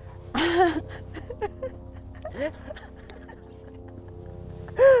 I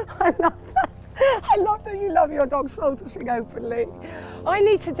love that. I love that you love your dog's soul to sing openly. I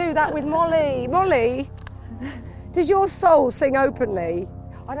need to do that with Molly. Molly, does your soul sing openly?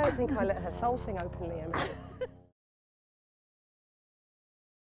 I don't think I let her soul sing openly, Emily.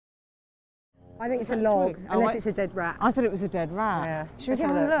 I think it's a log, true? unless it's a dead rat. I thought it was a dead rat. Yeah. Should we Let's go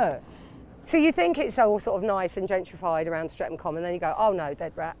have and a look? So you think it's all sort of nice and gentrified around Streatham Common, then you go, oh no,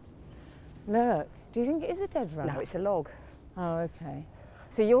 dead rat. Look. Do you think it is a dead rat? No, it's a log. Oh, okay.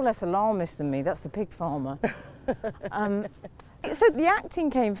 See, you're less alarmist than me. That's the pig farmer. So the acting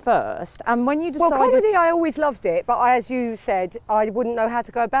came first, and when you Well, decided... comedy, I always loved it, but as you said, I wouldn't know how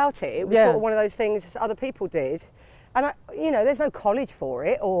to go about it. It was Yeah. sort of one of those things other people did. And, there's no college for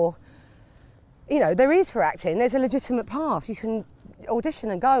it, or, there is for acting. There's a legitimate path. You can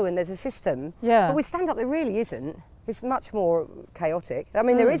audition and go, and there's a system. Yeah. But with stand-up, there really isn't. It's much more chaotic. I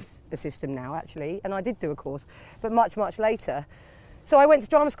mean, there is a system now, actually, and I did do a course, but much, much later. So I went to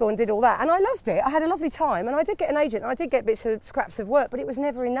drama school and did all that, and I loved it. I had a lovely time, and I did get an agent, and I did get bits of scraps of work, but it was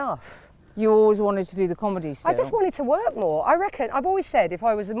never enough. You always wanted to do the comedy still. I just wanted to work more. I reckon, I've always said if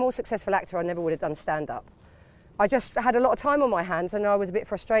I was a more successful actor, I never would have done stand-up. I just had a lot of time on my hands and I was a bit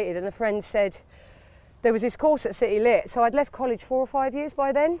frustrated, and a friend said there was this course at City Lit, so I'd left college 4 or 5 years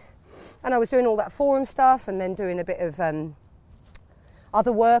by then, and I was doing all that forum stuff and then doing a bit of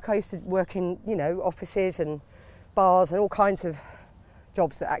other work. I used to work in, offices and bars and all kinds of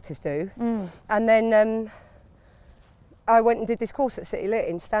jobs that actors do. And then I went and did this course at City Lit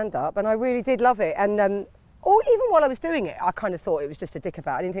in stand-up, and I really did love it. And even while I was doing it, I kind of thought it was just a dick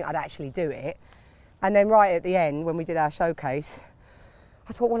about. I didn't think I'd actually do it. And then right at the end, when we did our showcase,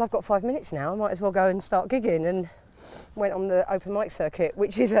 I thought, well, I've got 5 minutes now. I might as well go and start gigging, and went on the open mic circuit,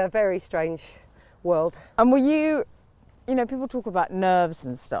 which is a very strange world. And were you, people talk about nerves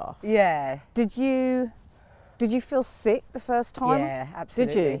and stuff. Yeah. Did you feel sick the first time? Yeah,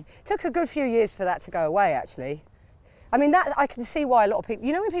 absolutely. Did you? Took a good few years for that to go away, actually. I mean, that I can see why a lot of people,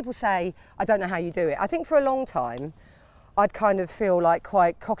 when people say, I don't know how you do it, I think for a long time, I'd kind of feel like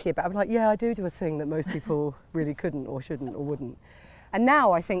quite cocky about it. I'm like, yeah, I do a thing that most people really couldn't or shouldn't or wouldn't. And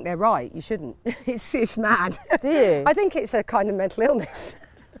now I think they're right, you shouldn't. It's mad. Do you? I think it's a kind of mental illness.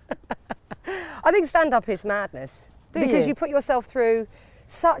 I think stand-up is madness. Because you put yourself through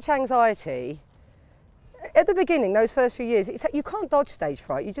such anxiety. At the beginning, those first few years, you can't dodge stage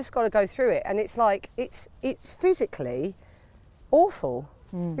fright. You just got to go through it, and it's like it's physically awful.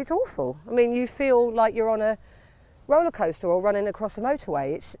 It's awful. I mean, you feel like you're on a roller coaster or running across a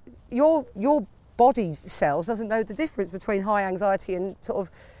motorway. It's your body cells doesn't know the difference between high anxiety and sort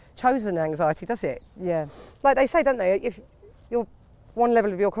of chosen anxiety, does it? Yeah. Like they say, don't they? If your one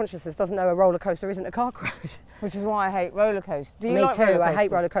level of your consciousness doesn't know a roller coaster isn't a car crash. Which is why I hate roller coasters. Do you Me like too. roller I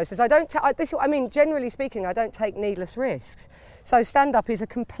hate roller coasters. I don't. Generally speaking, I don't take needless risks. So stand-up is a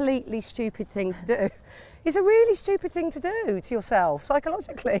completely stupid thing to do. It's a really stupid thing to do to yourself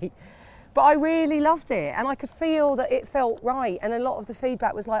psychologically. But I really loved it, and I could feel that it felt right. And a lot of the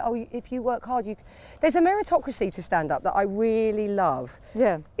feedback was like, "Oh, if you work hard, there's a meritocracy to stand-up that I really love."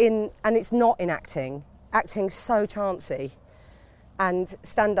 Yeah. And it's not in acting. Acting's so chancy. And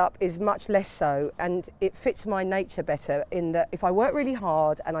stand-up is much less so, and it fits my nature better in that if I work really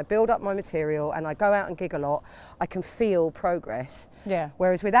hard and I build up my material and I go out and gig a lot, I can feel progress. Yeah.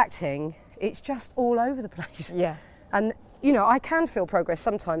 Whereas with acting, it's just all over the place. Yeah. And, I can feel progress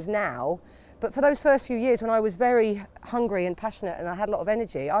sometimes now, but for those first few years when I was very hungry and passionate and I had a lot of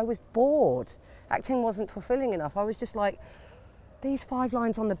energy, I was bored. Acting wasn't fulfilling enough. I was just like, these 5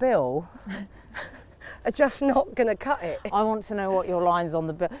 lines on the bill... are just not going to cut it. I want to know what your line's on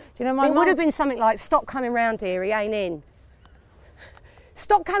the bill. Do you know my It mum? would have been something like, stop coming round here, he ain't in.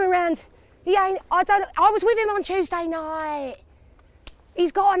 Stop coming round, he ain't, I was with him on Tuesday night.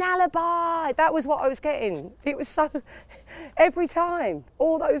 He's got an alibi. That was what I was getting. It was so, every time,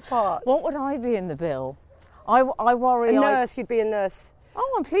 all those parts. What would I be in the bill? I worry. A nurse, you'd be a nurse.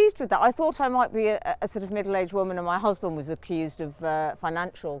 Oh, I'm pleased with that. I thought I might be a sort of middle-aged woman and my husband was accused of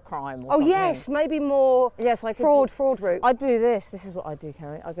financial crime or something. Yes, maybe more yes, I could fraud route. I'd do this. This is what I do,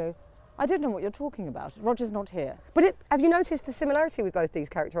 Kerry. I go, I don't know what you're talking about. Roger's not here. But have you noticed the similarity with both these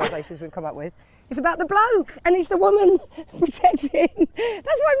characterisations we've come up with? It's about the bloke and it's the woman protecting. That's what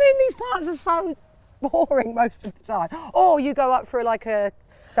I mean, these parts are so boring most of the time. Or you go up for like a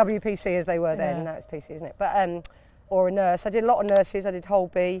WPC as they were then. Yeah. Now it's PC, isn't it? But or a nurse. I did a lot of nurses. I did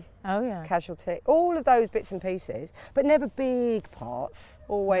Holby, Oh, yeah. Casualty, all of those bits and pieces, but never big parts.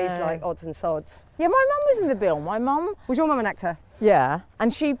 Always No. like odds and sods. Yeah, my mum was in the bill. My mum... Was your mum an actor? Yeah,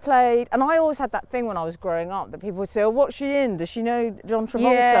 and she played... And I always had that thing when I was growing up that people would say, oh, what's she in? Does she know John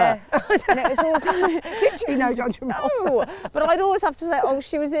Travolta? Yeah. And it was always like... Literally no John Travolta. No, but I'd always have to say, oh,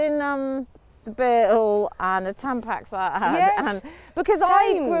 she was in the bill and a Tampax I had. Yes, And because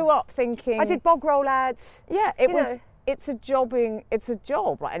same. I grew up thinking... I did bog roll ads. Yeah, you know. it's a job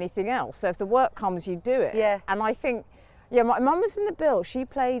like anything else. So if the work comes, you do it. Yeah. And I think, yeah, my mum was in the bill. She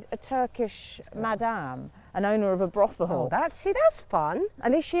played a Turkish madame, an owner of a brothel. Oh, that's fun.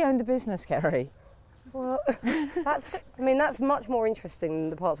 At least she owned the business, Kerry. Well, that's much more interesting than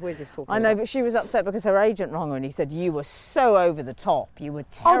the parts we're just talking I know, about. but she was upset because her agent rang her and he said, you were so over the top. You were Oh,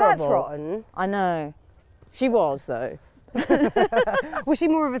 terrible. that's rotten. I know. She was, though. Was she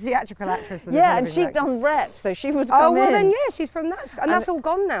more of a theatrical actress than a Yeah, and television she'd actor? done reps, so she would Oh, come well in. then, yeah, she's from that... And that's all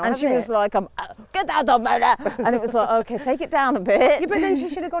gone now, And she hasn't was it? like, get out of my lap. And it was like, okay, take it down a bit. Yeah, but then she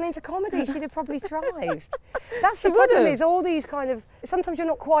should have gone into comedy. She'd have probably thrived. That's the She would problem, have. is all these kind of... Sometimes you're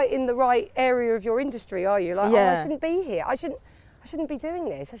not quite in the right area of your industry, are you? Like, oh, Yeah. I shouldn't be here. I shouldn't be doing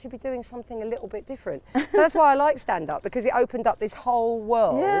this. I should be doing something a little bit different. So that's why I like stand-up, because it opened up this whole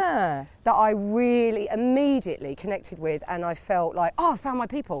world Yeah. that I really immediately connected with, and I felt like, oh, I found my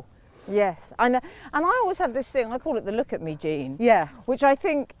people. Yes, I know. And I always have this thing, I call it the look at me gene. Yeah. Which I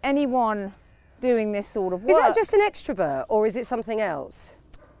think anyone doing this sort of work... Is that just an extrovert, or is it something else?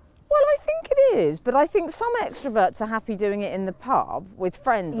 Well, I think it is, but I think some extroverts are happy doing it in the pub with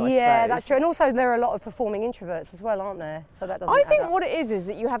friends, I Yeah, suppose. that's true. And also there are a lot of performing introverts as well, aren't there? So that doesn't I add think up. what it is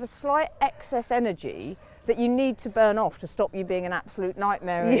that you have a slight excess energy that you need to burn off to stop you being an absolute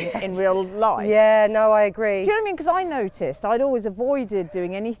nightmare in real life. Yeah, no, I agree. Do you know what I mean? Because I noticed I'd always avoided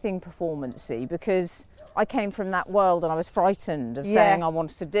doing anything performance-y because I came from that world and I was frightened of saying I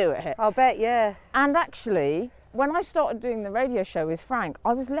wanted to do it. I'll bet, yeah. And actually, when I started doing the radio show with Frank,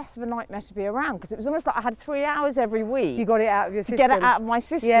 I was less of a nightmare to be around because it was almost like I had 3 hours every week. You got it out of your to system. get it out of my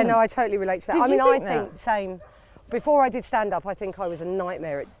system. Yeah, no, I totally relate to that. Did I mean, you think I think same. Before I did stand-up, I think I was a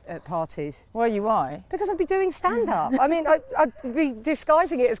nightmare at parties. Were you why? Because I'd be doing stand-up. I mean, I'd be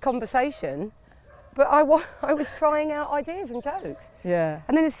disguising it as conversation, but I was trying out ideas and jokes. Yeah.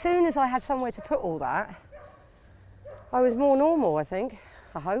 And then as soon as I had somewhere to put all that, I was more normal, I think.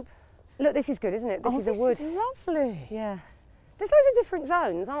 I hope. Look, this is good, isn't it? This is a wood. This is lovely. Yeah. There's loads of different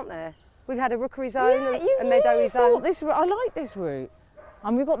zones, aren't there? We've had a rookery zone, Yeah, you a meadowy really zone. thought this. I like this route.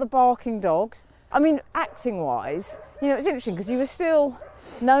 And we've got the barking dogs. I mean, acting-wise, you know, it's interesting because you were still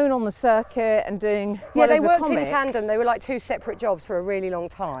known on the circuit and doing Yeah, they as a worked comic. in tandem. They were like two separate jobs for a really long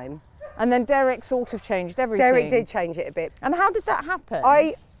time. And then Derek sort of changed everything. Derek did change it a bit. And how did that happen?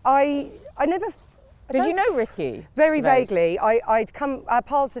 I never... Did you know Ricky? Very Vase? vaguely. Our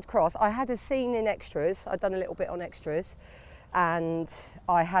paths had crossed. I had a scene in extras. I'd done a little bit on extras. And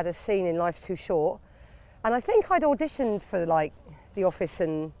I had a scene in Life's Too Short. And I think I'd auditioned for like The Office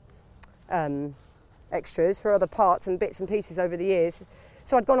and extras for other parts and bits and pieces over the years.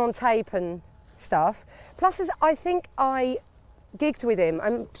 So I'd gone on tape and stuff. Plus, I think I gigged with him.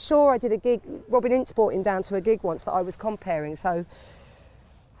 I'm sure I did a gig. Robin Ince brought him down to a gig once that I was comparing. So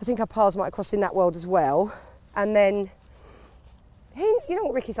I think our paths might have crossed in that world as well. And then, you know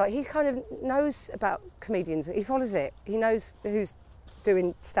what Ricky's like, he kind of knows about comedians, he follows it, he knows who's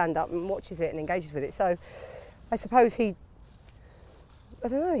doing stand-up and watches it and engages with it. So I suppose he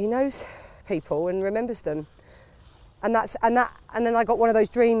knows people and remembers them. And then I got one of those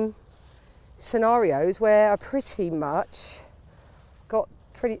dream scenarios where I pretty much got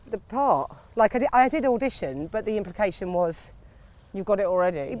the part. Like I did audition, but the implication was, You've got it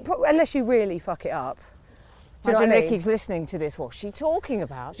already. unless you really fuck it up. Do you know Imagine what I mean? Ricky's listening to this. What's she talking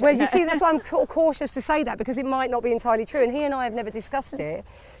about? Well, you see, that's why I'm sort of cautious to say that, because it might not be entirely true. And he and I have never discussed it.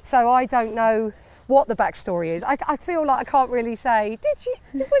 So I don't know what the backstory is. I feel like I can't really say,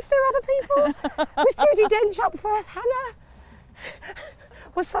 was there other people? Was Judi Dench up for Hannah?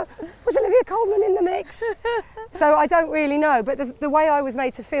 Was Olivia Colman in the mix? So I don't really know, but the way I was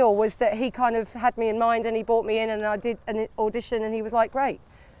made to feel was that he kind of had me in mind and he brought me in and I did an audition and he was like, great.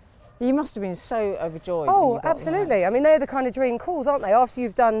 You must have been so overjoyed. Oh, absolutely. I mean, they're the kind of dream calls, aren't they? After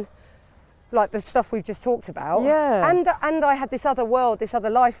you've done like the stuff we've just talked about. Yeah. And I had this other world, this other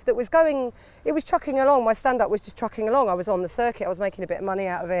life that was going, it was trucking along. My stand-up was just trucking along. I was on the circuit. I was making a bit of money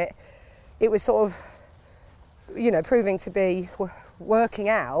out of it. It was sort of, proving to be working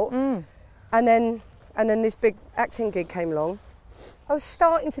out. And then this big acting gig came along. I was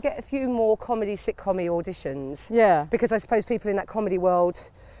starting to get a few more sitcom-y auditions. Yeah. Because I suppose people in that comedy world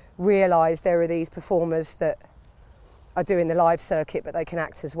realise there are these performers that are doing the live circuit, but they can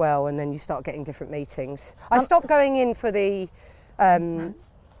act as well, and then you start getting different meetings. I stopped going in for the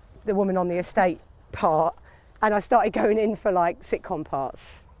woman on the estate part, and I started going in for like sitcom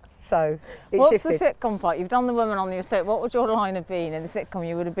parts. So it shifted. What's the sitcom part? You've done the woman on the estate. What would your line have been in the sitcom?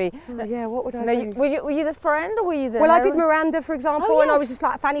 You would have been. Oh, yeah, what would I be? Were you the friend or were you the? Well, heroine? I did Miranda, for example, Oh, yes. and I was just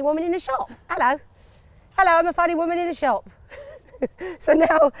like a funny woman in a shop. Hello, I'm a funny woman in a shop. So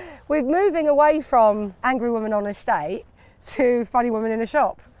now we're moving away from angry woman on estate to funny woman in a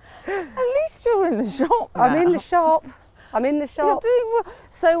shop. At least you're in the shop now. I'm in the shop. You're doing well.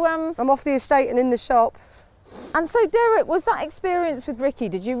 So I'm off the estate and in the shop. And so, Derek, was that experience with Ricky?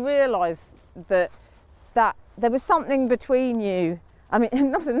 Did you realise that there was something between you? I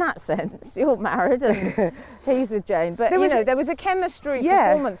mean, not in that sense. You're married and he's with Jane, but there was a chemistry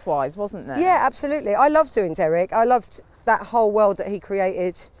performance-wise, wasn't there? Yeah, absolutely. I loved doing Derek. I loved that whole world that he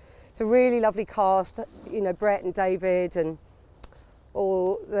created. It's a really lovely cast. Brett and David and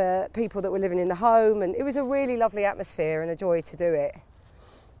all the people that were living in the home, and it was a really lovely atmosphere and a joy to do it.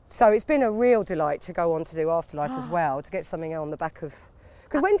 So it's been a real delight to go on to do Afterlife as well, to get something on the back of...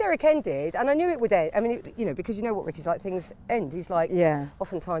 Because when Derek ended, and I knew it would end, I mean, because you know what Ricky's like, things end. He's like,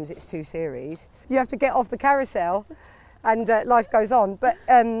 oftentimes it's 2 series. You have to get off the carousel and life goes on. But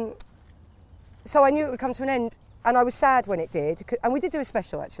so I knew it would come to an end, and I was sad when it did. And we did do a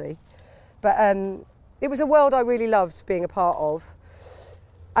special, actually. But it was a world I really loved being a part of.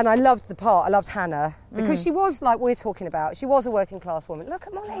 And I loved the part. I loved Hannah because she was, like we're talking about, she was a working class woman. Look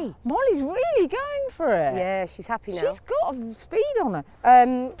at Molly. Molly's really going for it. Yeah, she's happy now. She's got a speed on her.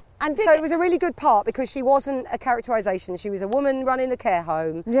 So it was a really good part because she wasn't a characterisation. She was a woman running a care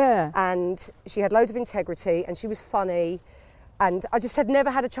home. Yeah. And she had loads of integrity and she was funny. And I just had never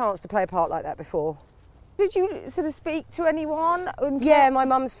had a chance to play a part like that before. Did you sort of speak to anyone? Yeah, my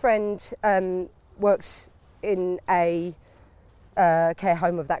mum's friend works in a... care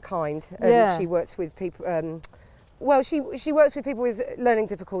home of that kind, and she works with people. She works with people with learning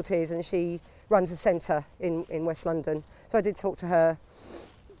difficulties, and she runs a centre in West London. So I did talk to her,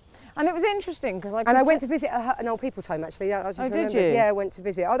 and it was interesting because I went to visit an old people's home actually. I just remembered. Did you? Yeah, I went to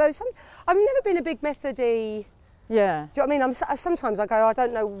visit. Although I've never been a big methody. Yeah. Do you know what I mean? Sometimes I go, I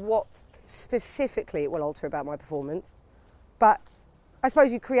don't know what specifically it will alter about my performance, but I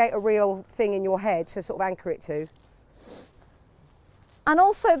suppose you create a real thing in your head to sort of anchor it to. And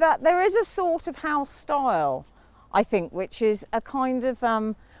also that there is a sort of house style, I think, which is a kind of,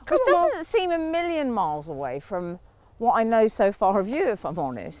 which doesn't seem a million miles away from what I know so far of you, if I'm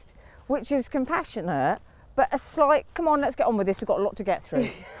honest, which is compassionate, but a slight, come on, let's get on with this, we've got a lot to get through.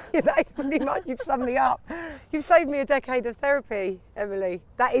 Yeah, that is pretty much, you've summed me up. You've saved me a decade of therapy, Emily.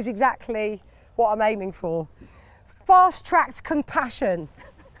 That is exactly what I'm aiming for. Fast-tracked compassion.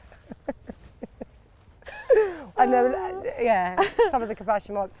 And then, some of the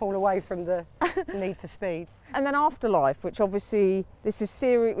compassion might fall away from the need for speed. And then Afterlife, which obviously, this is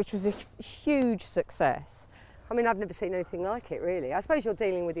series, which was a huge success. I mean, I've never seen anything like it, really. I suppose you're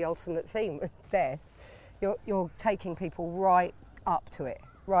dealing with the ultimate theme of death. You're taking people right up to it,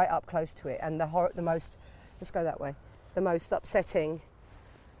 right up close to it, and the most, let's go that way, the most upsetting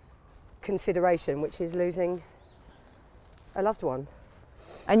consideration, which is losing a loved one.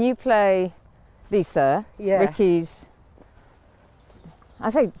 And you play Lisa, Ricky's, I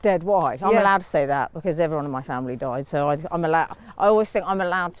say dead wife. I'm allowed to say that because everyone in my family died, so I'm allowed. I always think I'm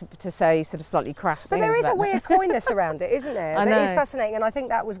allowed to say sort of slightly crass things. But there is a weird coyness around it, isn't there? I know. It's fascinating, and I think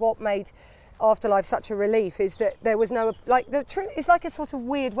that was what made Afterlife such a relief. Is that there was no it's like a sort of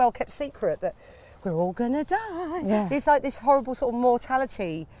weird, well-kept secret that we're all gonna die. Yeah. It's like this horrible sort of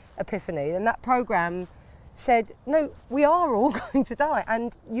mortality epiphany, and that programme said, no, we are all going to die,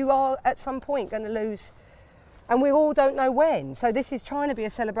 and you are at some point going to lose. And we all don't know when. So this is trying to be a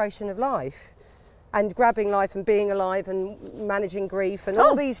celebration of life. and grabbing life and being alive and managing grief and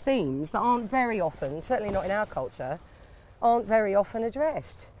all these themes that aren't very often, certainly not in our culture, aren't very often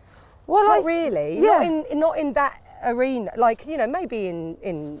addressed. Well, not really. Yeah. Not in that arena. Like, you know, maybe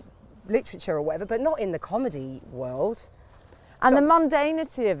in literature or whatever, but not in the comedy world. And the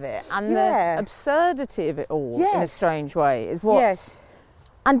mundanity of it and the absurdity of it all in a strange way is what... Yes.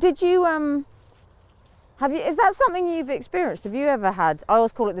 And did you... is that something you've experienced? Have you ever had... I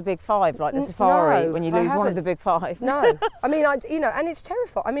always call it the big five, like the safari, when you lose one of the big five. No. I mean, and it's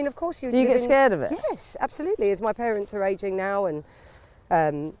terrifying. I mean, of course you... Do you get scared of it? Yes, absolutely. As my parents are aging now, and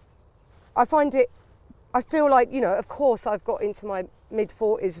I find it... I feel like, you know, of course I've got into my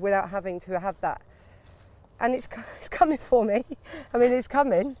mid-40s without having to have that. And it's coming for me. I mean, it's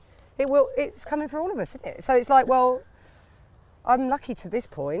coming. It's coming for all of us, isn't it? So it's like, well, I'm lucky to this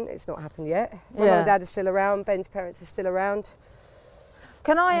point. It's not happened yet. My mum and dad are still around. Ben's parents are still around.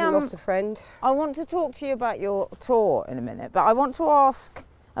 I lost a friend. I want to talk to you about your tour in a minute, but I want to ask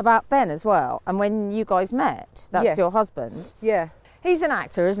about Ben as well. And when you guys met, that's your husband. Yeah. He's an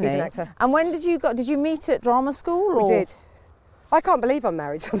actor, isn't he? He's an actor. And when did you meet at drama school? Or? We did. I can't believe I'm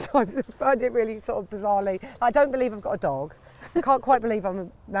married sometimes. I find it really sort of bizarrely. I don't believe I've got a dog. I can't quite believe I'm a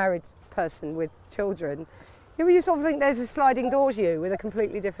married person with children. You sort of think there's a sliding doors you with a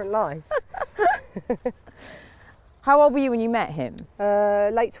completely different life. How old were you when you met him?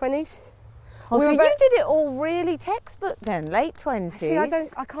 Late 20s. Oh, so you did it all really textbook then, late 20s. See,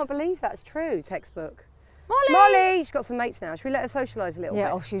 I can't believe that's true, textbook. Molly! She's got some mates now. Should we let her socialise a little bit?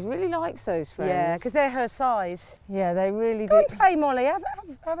 Yeah, she really likes those friends. Yeah, because they're her size. Yeah, they really do. Go and play, Molly.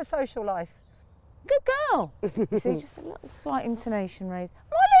 Have a social life. Good girl. See, just a little slight intonation raised.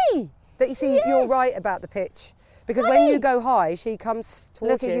 Molly! That you see, you're right about the pitch. Because when you go high, she comes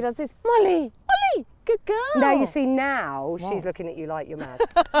towards you. Look, she does this. Molly! Molly! Good girl. Now you see, she's looking at you like you're mad.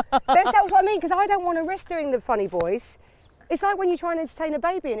 That's what I mean, because I don't want to risk doing the funny voice. It's like when you try and entertain a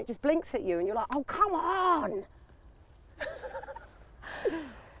baby and it just blinks at you and you're like, oh, come on.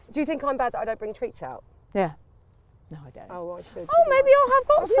 Do you think I'm bad that I don't bring treats out? Yeah. No, I don't. Oh, I should. Oh, maybe I have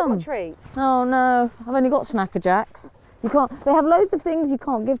got some. You got treats? Oh, no. I've only got Snacker Jacks. You can't. They have loads of things you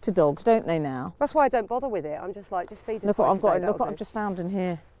can't give to dogs, don't they now? That's why I don't bother with it. I'm just like, just feed it. Look what I've got. Look what I've just found in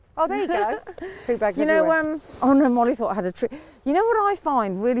here. Oh, there you go. Food bags everywhere. Oh no, Molly thought I had a treat. You know what I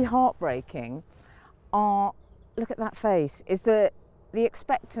find really heartbreaking? Look at that face. Is the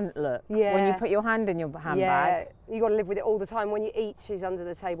expectant look when you put your hand in your handbag. Yeah, you got to live with it all the time. When you eat, she's under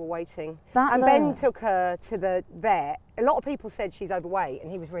the table waiting. And Ben took her to the vet. A lot of people said she's overweight,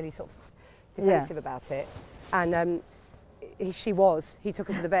 and he was really sort of defensive about it. And she was. He took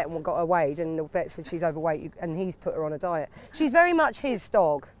her to the vet and got her weighed, and the vet said she's overweight, and he's put her on a diet. She's very much his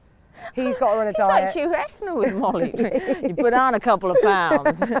dog. He's got her on a diet. It's like Hugh Hefner with Molly. You put on a couple of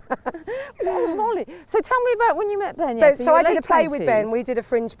pounds. Oh, Molly. So tell me about when you met Ben. Yeah, so I did a play with Ben. We did a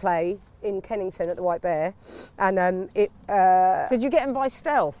fringe play in Kennington at the White Bear, and Did you get him by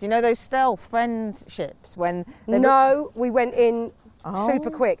stealth? You know those stealth friendships when? We went in super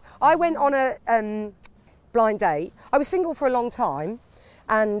quick. I went on a blind date. I was single for a long time.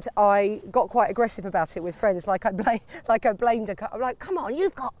 And I got quite aggressive about it with friends, like I blamed her. I'm like, come on,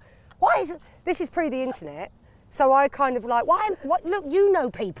 this is pre the internet. So I kind of like, look, you know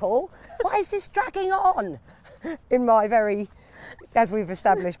people, why is this dragging on? In my very, as we've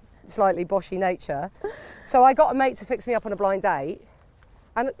established, slightly boshy nature. So I got a mate to fix me up on a blind date.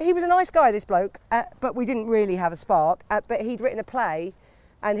 And he was a nice guy, this bloke, but we didn't really have a spark. But he'd written a play,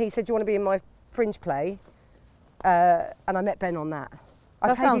 and he said, do you want to be in my fringe play? And I met Ben on that.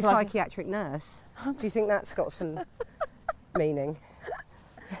 I paid his psychiatric nurse. Do you think that's got some meaning?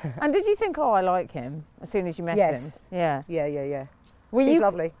 And did you think, I like him as soon as you met him? Yeah. Yeah. He's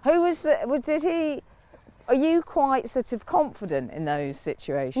lovely. Who was did he? Are you quite sort of confident in those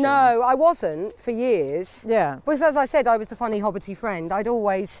situations? No, I wasn't for years. Yeah. Because as I said, I was the funny hobbity friend. I'd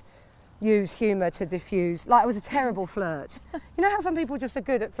always use humour to diffuse. Like I was a terrible flirt. You know how some people just are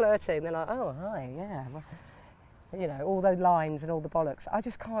good at flirting? They're like, oh, hi, yeah. You know, all those lines and all the bollocks. I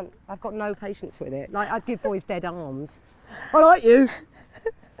just can't, I've got no patience with it. Like, I'd give boys dead arms. I like you.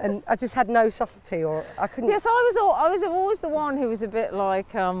 And I just had no subtlety, or I couldn't... Yes, I was always the one who was a bit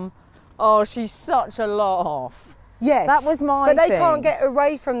like, she's such a laugh. Yes. That was my thing. But they thing. can't get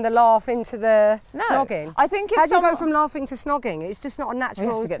away from the laugh into the snogging. I think how do you go from laughing to snogging? It's just not a natural...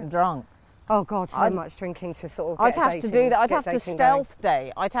 You have to get them drunk. Oh, God, so much drinking to sort of I'd have to do that. I'd have to stealth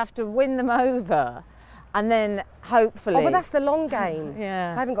date. I'd have to win them over. And then hopefully... Oh, but that's the long game.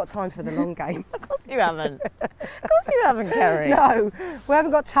 Yeah. I haven't got time for the long game. Of course you haven't. Of course you haven't, Kerry. No, we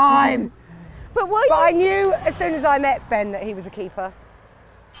haven't got time. But I knew as soon as I met Ben that he was a keeper.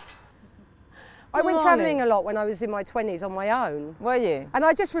 I went Blimey. travelling a lot when I was in my 20s on my own. Were you? And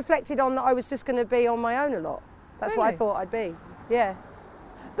I just reflected on that I was just going to be on my own a lot. That's what I Really? thought I'd be. Yeah.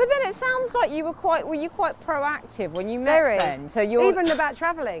 But then it sounds like you were quite proactive when you met Very. Ben? So you're Even about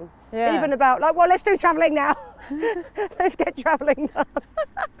travelling. Yeah. Even about, like, well, let's do travelling now. Let's get travelling done.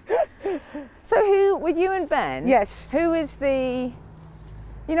 So who, with you and Ben? Yes. Who is the?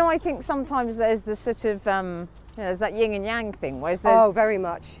 You know, I think sometimes there's the sort of there's that yin and yang thing, whereas Oh, very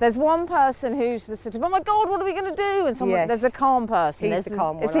much. there's one person who's the sort of, oh my God, what are we going to do? And someone, Yes. there's a calm person. He's There's the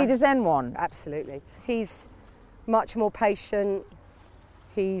calm one, Is he I- the Zen one? Absolutely. He's much more patient.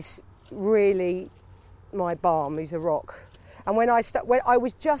 He's really my balm. He's a rock. And when I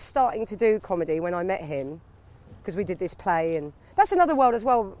was just starting to do comedy when I met him, because we did this play, and that's another world as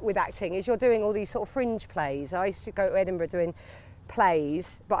well with acting, is you're doing all these sort of fringe plays. I used to go to Edinburgh doing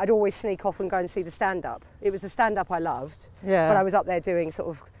plays, but I'd always sneak off and go and see the stand-up. It was the stand-up I loved, Yeah. but I was up there doing sort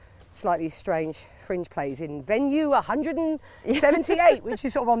of slightly strange fringe plays in venue 178, which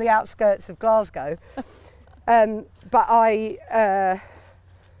is sort of on the outskirts of Glasgow. But I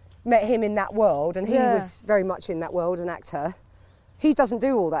met him in that world, and he Yeah. was very much in that world, an actor. He doesn't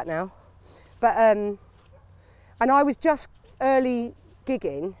do all that now. But and I was just early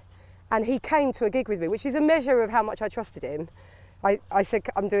gigging, and he came to a gig with me, which is a measure of how much I trusted him. I said,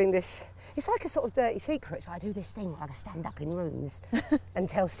 I'm doing this. It's like a sort of dirty secret. So I do this thing where I stand up in rooms and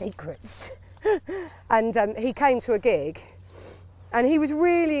tell secrets. And he came to a gig, and he was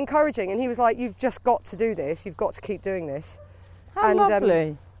really encouraging, and he was like, you've just got to do this. You've got to keep doing this. How And,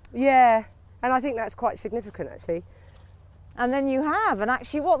 lovely. Yeah, and I think that's quite significant, actually. And then you have, and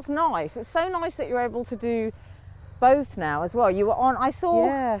actually what's nice, it's so nice that you're able to do both now as well. You were on, I saw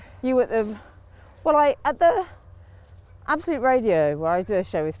Yeah. you at the Absolute Radio, where I do a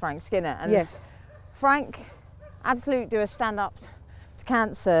show with Frank Skinner, and Yes. Frank Absolute do a stand-up to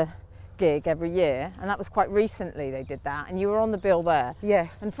cancer gig every year, and that was quite recently they did that, and you were on the bill there. Yeah.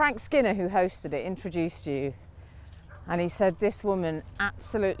 And Frank Skinner, who hosted it, introduced you, and he said this woman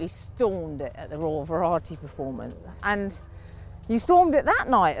absolutely stormed it at the Royal Variety performance, and you stormed it that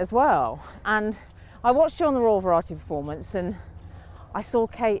night as well. And I watched you on the Royal Variety performance, and I saw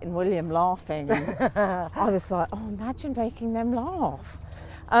Kate and William laughing, and I was like, oh, imagine making them laugh.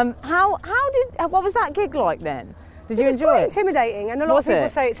 What was that gig like then? Did you It was enjoy quite it? intimidating, and a lot Was of people it?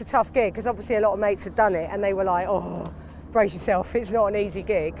 say it's a tough gig, because obviously a lot of mates had done it, and they were like, oh, brace yourself, it's not an easy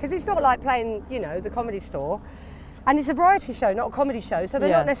gig, because it's not like playing, the Comedy Store, and it's a variety show, not a comedy show, so they're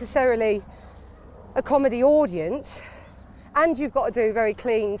Yeah. not necessarily a comedy audience, and you've got to do very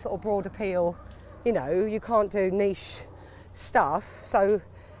clean, sort of broad appeal, you can't do niche stuff, so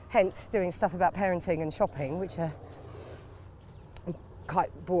hence doing stuff about parenting and shopping, which are quite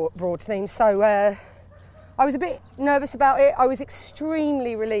broad themes. So I was a bit nervous about it. I was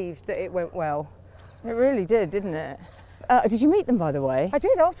extremely relieved that it went well. It really did, didn't it? Did you meet them, by the way? I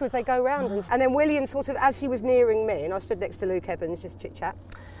did afterwards. They go round, and then William sort of, as he was nearing me, and I stood next to Luke Evans, just chit chat,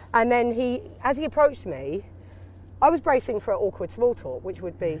 and then as he approached me, I was bracing for awkward small talk, which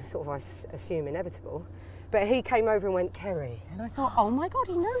would be sort of, I assume, inevitable. But he came over and went, Kerry, and I thought, oh my God,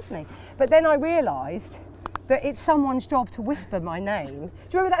 he knows me. But then I realised that it's someone's job to whisper my name.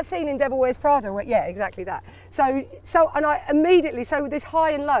 Do you remember that scene in Devil Wears Prada? Where, yeah, exactly that. So this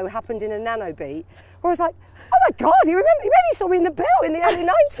high and low happened in a nano beat, where I was like, oh my God, he maybe saw me in the Bell in the early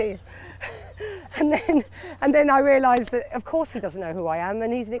 90s. And then I realised that, of course, he doesn't know who I am,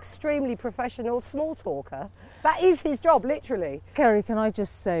 and he's an extremely professional small talker. That is his job, literally. Kerry, can I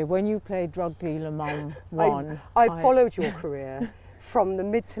just say, when you played Drug Dealer Mum 1... I followed your career from the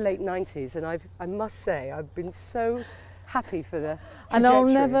mid to late 90s, and I must say, I've been so happy for the trajectory. And I'll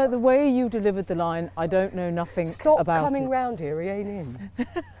never, the way you delivered the line, I don't know nothing Stop about coming it. round here, he ain't in.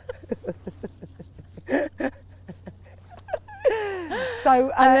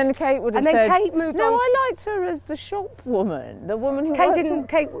 So, And then Kate would have and then said, Kate moved no, on. I liked her as the shop woman, the woman who Kate worked didn't. in-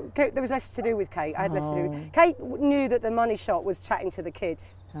 Kate, there was less to do with Kate. I had less to do with. Kate knew that the money shot was chatting to the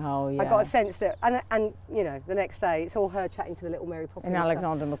kids. Oh, yeah. I got a sense that, and the next day it's all her chatting to the little Mary Poppins. In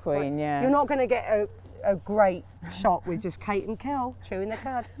Alexander McQueen, yeah. You're not going to get a great shot with just Kate and Kel chewing the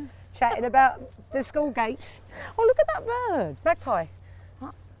cud, chatting about the school gates. Oh, look at that bird. Magpie.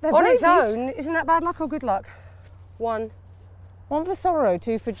 They're On very its beautiful. own, isn't that bad luck or good luck? One. One for sorrow,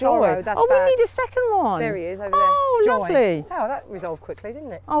 two for Sorrow, joy. that's oh, bad. we need a second one. There he is over Oh, there. Joy. lovely. Oh, that resolved quickly,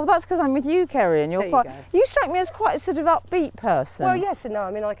 didn't it? Oh, that's because I'm with you, Kerry, and you're There you quite... go. You strike me as quite a sort of upbeat person. Well, yes and no.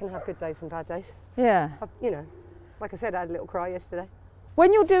 I mean, I can have good days and bad days. Yeah. Like I said, I had a little cry yesterday.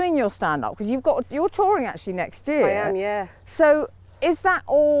 When you're doing your stand-up, because you're touring actually next year. I am, yeah. So is that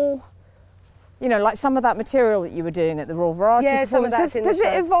all you know, like some of that material that you were doing at the Royal Variety Yeah, some of Performance, that's in the does it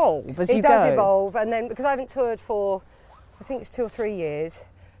show. evolve as you go? It does evolve, and then because I haven't toured for, I think it's 2 or 3 years,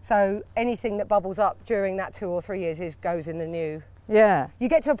 so anything that bubbles up during that 2 or 3 years goes in the new. Yeah. You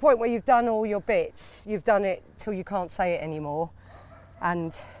get to a point where you've done all your bits, you've done it till you can't say it anymore,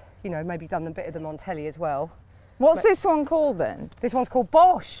 and, you know, maybe done a bit of them on telly as well. What's this one called then? This one's called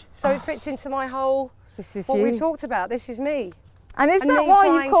Bosh, so it fits into my whole, This is what you. we've talked about. This is me. And is And that me why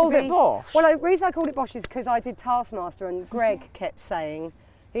trying you've called to it be- Bosh? Well, the reason I called it Bosh is because I did Taskmaster and Greg kept saying,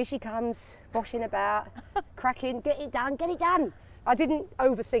 here she comes, boshing about, cracking, get it done, get it done. I didn't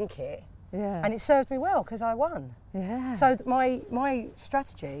overthink it, Yeah. and it served me well because I won. Yeah. So my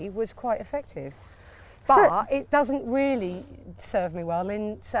strategy was quite effective. But it doesn't really serve me well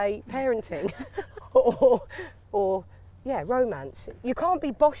in, say, parenting or romance. You can't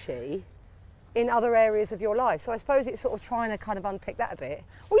be boshy in other areas of your life. So I suppose it's sort of trying to kind of unpick that a bit.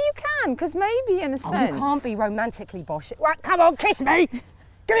 Well, you can, because maybe in a sense... You can't be romantically boshy. Right, come on, kiss me!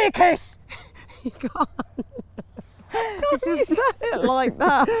 Give me a kiss! You can't. It's just you say it like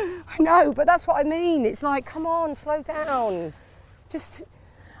that. I know, but that's what I mean. It's like, come on, slow down. Just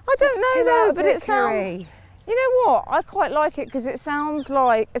I just don't chill know out though, a but bit, it sounds... Kerry. You know what? I quite like it because it sounds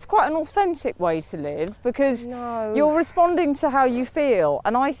like it's quite an authentic way to live because No. you're responding to how you feel.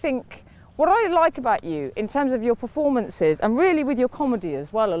 And I think what I like about you in terms of your performances and really with your comedy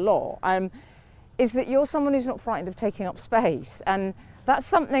as well a lot, is that you're someone who's not frightened of taking up space. And that's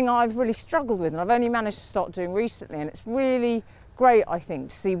something I've really struggled with and I've only managed to start doing recently. And it's really great, I think,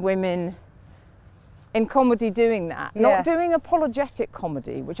 to see women in comedy doing that, Yeah. not doing apologetic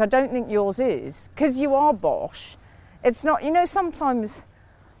comedy, which I don't think yours is, because you are bosh. It's not, you know, sometimes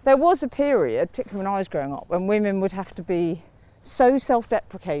there was a period, particularly when I was growing up, when women would have to be so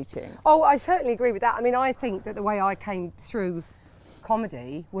self-deprecating. Oh, I certainly agree with that. I mean, I think that the way I came through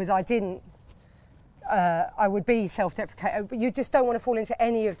comedy was I would be self-deprecating, but you just don't want to fall into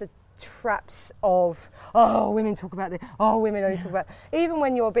any of the traps of, oh, women talk about this, oh, women only talk about... Even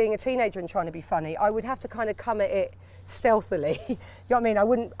when you're being a teenager and trying to be funny, I would have to kind of come at it stealthily. You know what I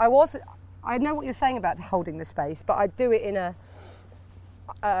mean? I know what you're saying about holding the space, but I'd do it in a...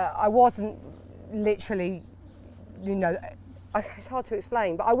 I wasn't literally, you know... It's hard to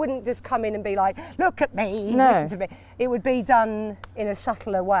explain, but I wouldn't just come in and be like, look at me, listen to me. It would be done in a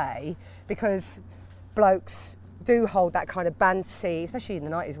subtler way because blokes do hold that kind of bancy, especially in the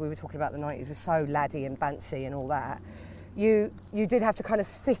 90s. We were talking about the 90s was so laddie and bancy and all that. You did have to kind of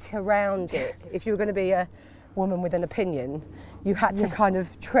fit around it. If you were going to be a woman with an opinion, you had to kind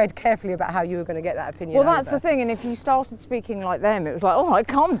of tread carefully about how you were going to get that opinion Well, that's over. the thing, and if you started speaking like them, it was like, oh,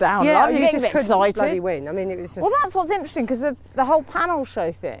 calm down, Yeah, love, you you just get a bit couldn't excited. bloody win. I mean, it was just... Well, that's what's interesting, because of the whole panel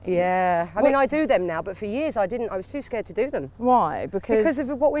show thing. Yeah, I mean, I do them now, but for years I didn't. I was too scared to do them. Why? Because of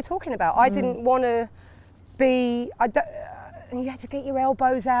what we're talking about. I didn't want to be... you had to get your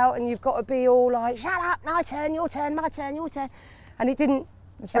elbows out and you've got to be all like, shut up, my turn, your turn, my turn, your turn. And it didn't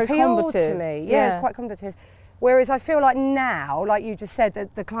very appeal combative. to me. Yeah, it's quite combative. Whereas I feel like now, like you just said,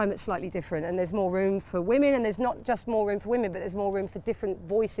 that the climate's slightly different and there's more room for women, and there's not just more room for women, but there's more room for different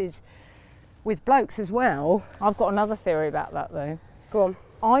voices with blokes as well. I've got another theory about that, though. Go on.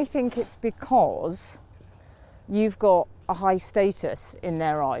 I think it's because you've got a high status in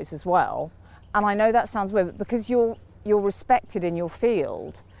their eyes as well. And I know that sounds weird, but because you're respected in your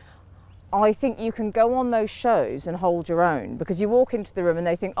field, I think you can go on those shows and hold your own, because you walk into the room and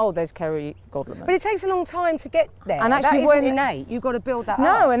they think, oh, there's Kerry Godliman. But it takes a long time to get there. And actually, that when- isn't innate. You've got to build that up.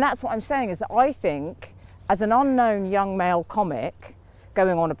 No, and that's what I'm saying, is that I think, as an unknown young male comic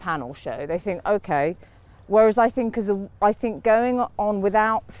going on a panel show, they think, okay, whereas I think going on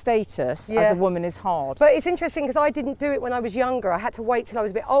without status as a woman is hard. But it's interesting because I didn't do it when I was younger. I had to wait till I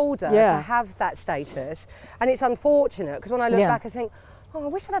was a bit older to have that status. And it's unfortunate because when I look back, I think, oh, I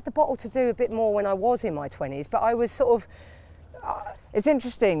wish I'd had the bottle to do a bit more when I was in my 20s. But I was sort of... It's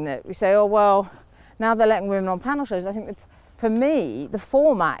interesting that we say, oh, well, now they're letting women on panel shows. I think that for me, the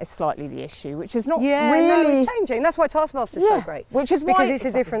format is slightly the issue, which is not really... no, it's changing. That's why Taskmaster's so great. Which is because why it's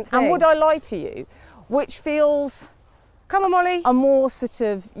a different thing. And would I lie to you? Which feels... Come on, Molly. A more sort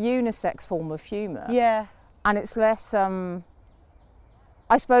of unisex form of humour. Yeah. And it's less...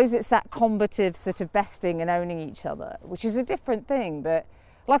 I suppose it's that combative sort of besting and owning each other, which is a different thing. But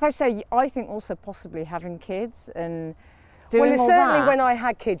like I say, I think also possibly having kids and doing all certainly that. when I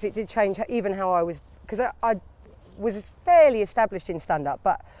had kids, it did change even how I was... Because I was fairly established in stand-up,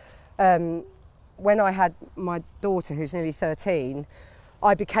 but when I had my daughter, who's nearly 13,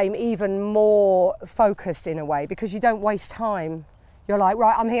 I became even more focused in a way, because you don't waste time. You're like,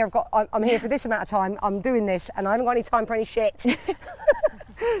 right, I'm here for this amount of time, I'm doing this, and I haven't got any time for any shit.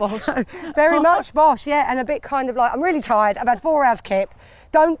 Bosh. So, very much bosh, yeah, and a bit kind of like, I'm really tired, I've had 4 hours kip,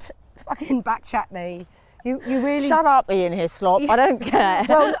 don't fucking backchat me. You really... Shut up, Ian Hislop, I don't care.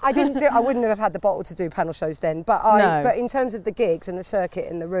 Well, I wouldn't have had the bottle to do panel shows then, but but in terms of the gigs and the circuit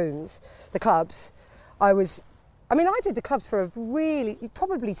and the rooms, the clubs, I did the clubs for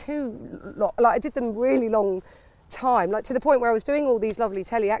probably too long, like I did them really long time, like to the point where I was doing all these lovely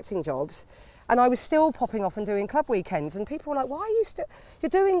tele-acting jobs and I was still popping off and doing club weekends and people were like, why are you still, you're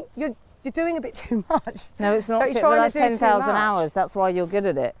doing a bit too much. No, it's not. Well, that's 10,000 hours, that's why you're good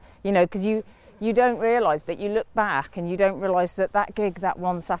at it. You know, because you don't realise, but you look back and you don't realise that gig, that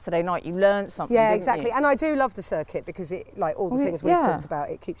one Saturday night, you learned something. Yeah, didn't exactly. You? And I do love the circuit because it, like all the things we've talked about,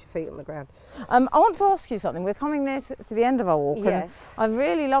 it keeps your feet on the ground. I want to ask you something. We're coming near to the end of our walk, yes. and I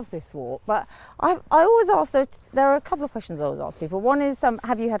really love this walk. But I always ask. There are a couple of questions I always ask people. One is,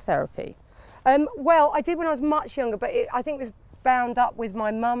 have you had therapy? Well, I did when I was much younger, but I think it was bound up with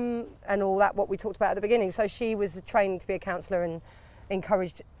my mum and all that, what we talked about at the beginning. So she was trained to be a counsellor and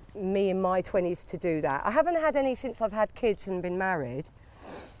encouraged me in my 20s to do that. I haven't had any since I've had kids and been married,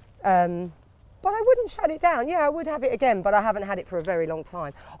 but I wouldn't shut it down. Yeah, I would have it again, but I haven't had it for a very long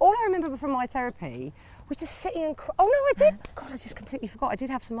time. All I remember from my therapy was just sitting and cry. Oh no, I did. God, I just completely forgot. I did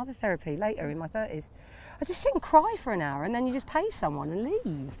have some other therapy later in my 30s. I just sit and cry for an hour and then you just pay someone and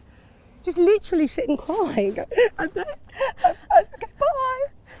leave. Just literally sit and cry and go, bye.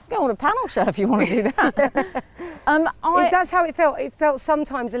 Go on a panel show if you want to do that. That's how it felt. It felt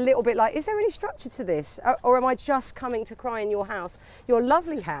sometimes a little bit like, is there any structure to this? Or am I just coming to cry in your house, your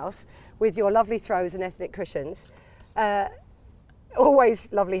lovely house, with your lovely throws and ethnic cushions? Always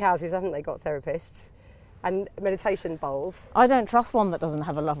lovely houses, haven't they got therapists? And meditation bowls. I don't trust one that doesn't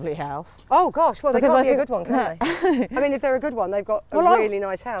have a lovely house. Oh gosh, well they can't be a good one, can they? I mean, if they're a good one, they've got a really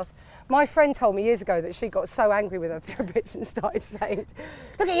nice house. My friend told me years ago that she got so angry with her therapist and started saying,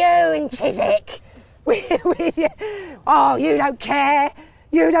 look at you in Chiswick. Oh, you don't care.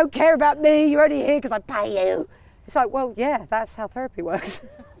 You don't care about me. You're only here because I pay you. It's like, well, yeah, that's how therapy works.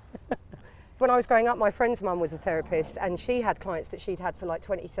 When I was growing up, my friend's mum was a therapist and she had clients that she'd had for like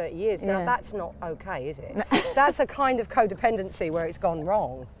 20, 30 years. Now, that's not okay, is it? That's a kind of codependency where it's gone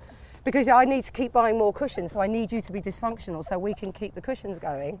wrong. Because I need to keep buying more cushions, so I need you to be dysfunctional so we can keep the cushions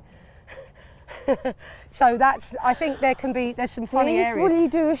going. So I think there's some funny areas. Will you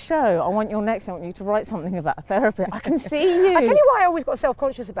do a show? I want you to write something about therapy. I can see you. I tell you why I always got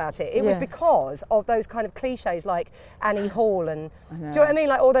self-conscious about it. It was because of those kind of cliches like Annie Hall and, do you know what I mean?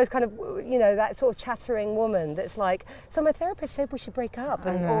 Like all those kind of, that sort of chattering woman that's like, so my therapist said we should break up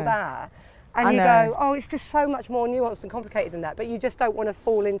and all that. And you go, oh, it's just so much more nuanced and complicated than that, but you just don't want to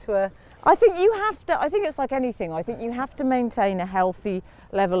fall into a... I think it's like anything. I think you have to maintain a healthy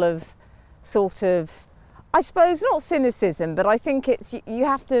level of sort of, I suppose, not cynicism, but I think you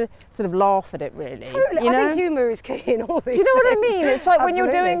have to sort of laugh at it, really. Totally. I think humour is key in all these Do you know what I things. mean? It's like when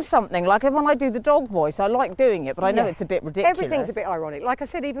you're doing something, like when I do the dog voice, I like doing it, but I know it's a bit ridiculous. Everything's a bit ironic. Like I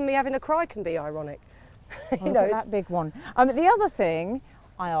said, even me having a cry can be ironic. That big one. The other thing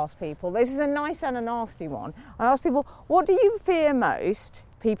I ask people, this is a nice and a nasty one, I ask people, what do you fear most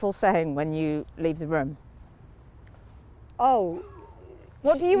people saying when you leave the room? Oh,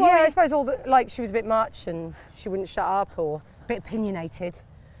 what do you worry? Yeah, I suppose she was a bit much and she wouldn't shut up, or a bit opinionated,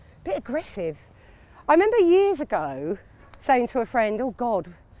 a bit aggressive. I remember years ago saying to a friend, oh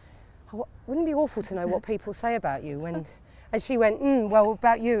God, wouldn't it be awful to know what people say about you? And she went, well,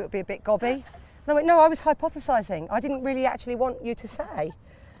 about you it would be a bit gobby. And I went, no, I was hypothesising. I didn't really actually want you to say.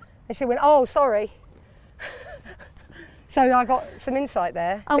 And she went, oh, sorry. So I got some insight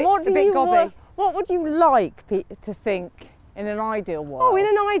there. And what would you like to think in an ideal world? Oh, in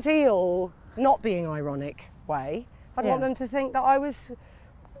an ideal, not being ironic way, I'd want them to think that I was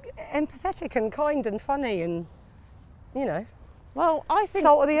empathetic and kind and funny and, well, I think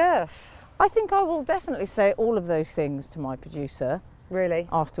salt of the earth. I think I will definitely say all of those things to my producer. Really?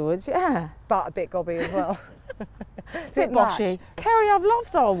 Afterwards, yeah. But a bit gobby as well. bit boshy. Kerry, I've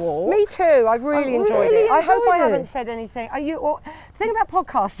loved our walk. Me too. I've really enjoyed it. I hope I haven't said anything. The thing about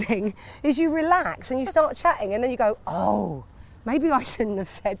podcasting is you relax and you start chatting and then you go, oh, maybe I shouldn't have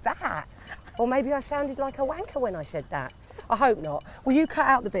said that. Or maybe I sounded like a wanker when I said that. I hope not. Will you cut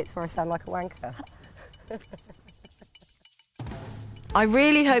out the bits where I sound like a wanker? I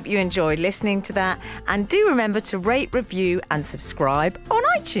really hope you enjoyed listening to that, and do remember to rate, review and subscribe on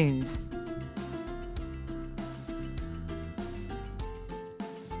iTunes.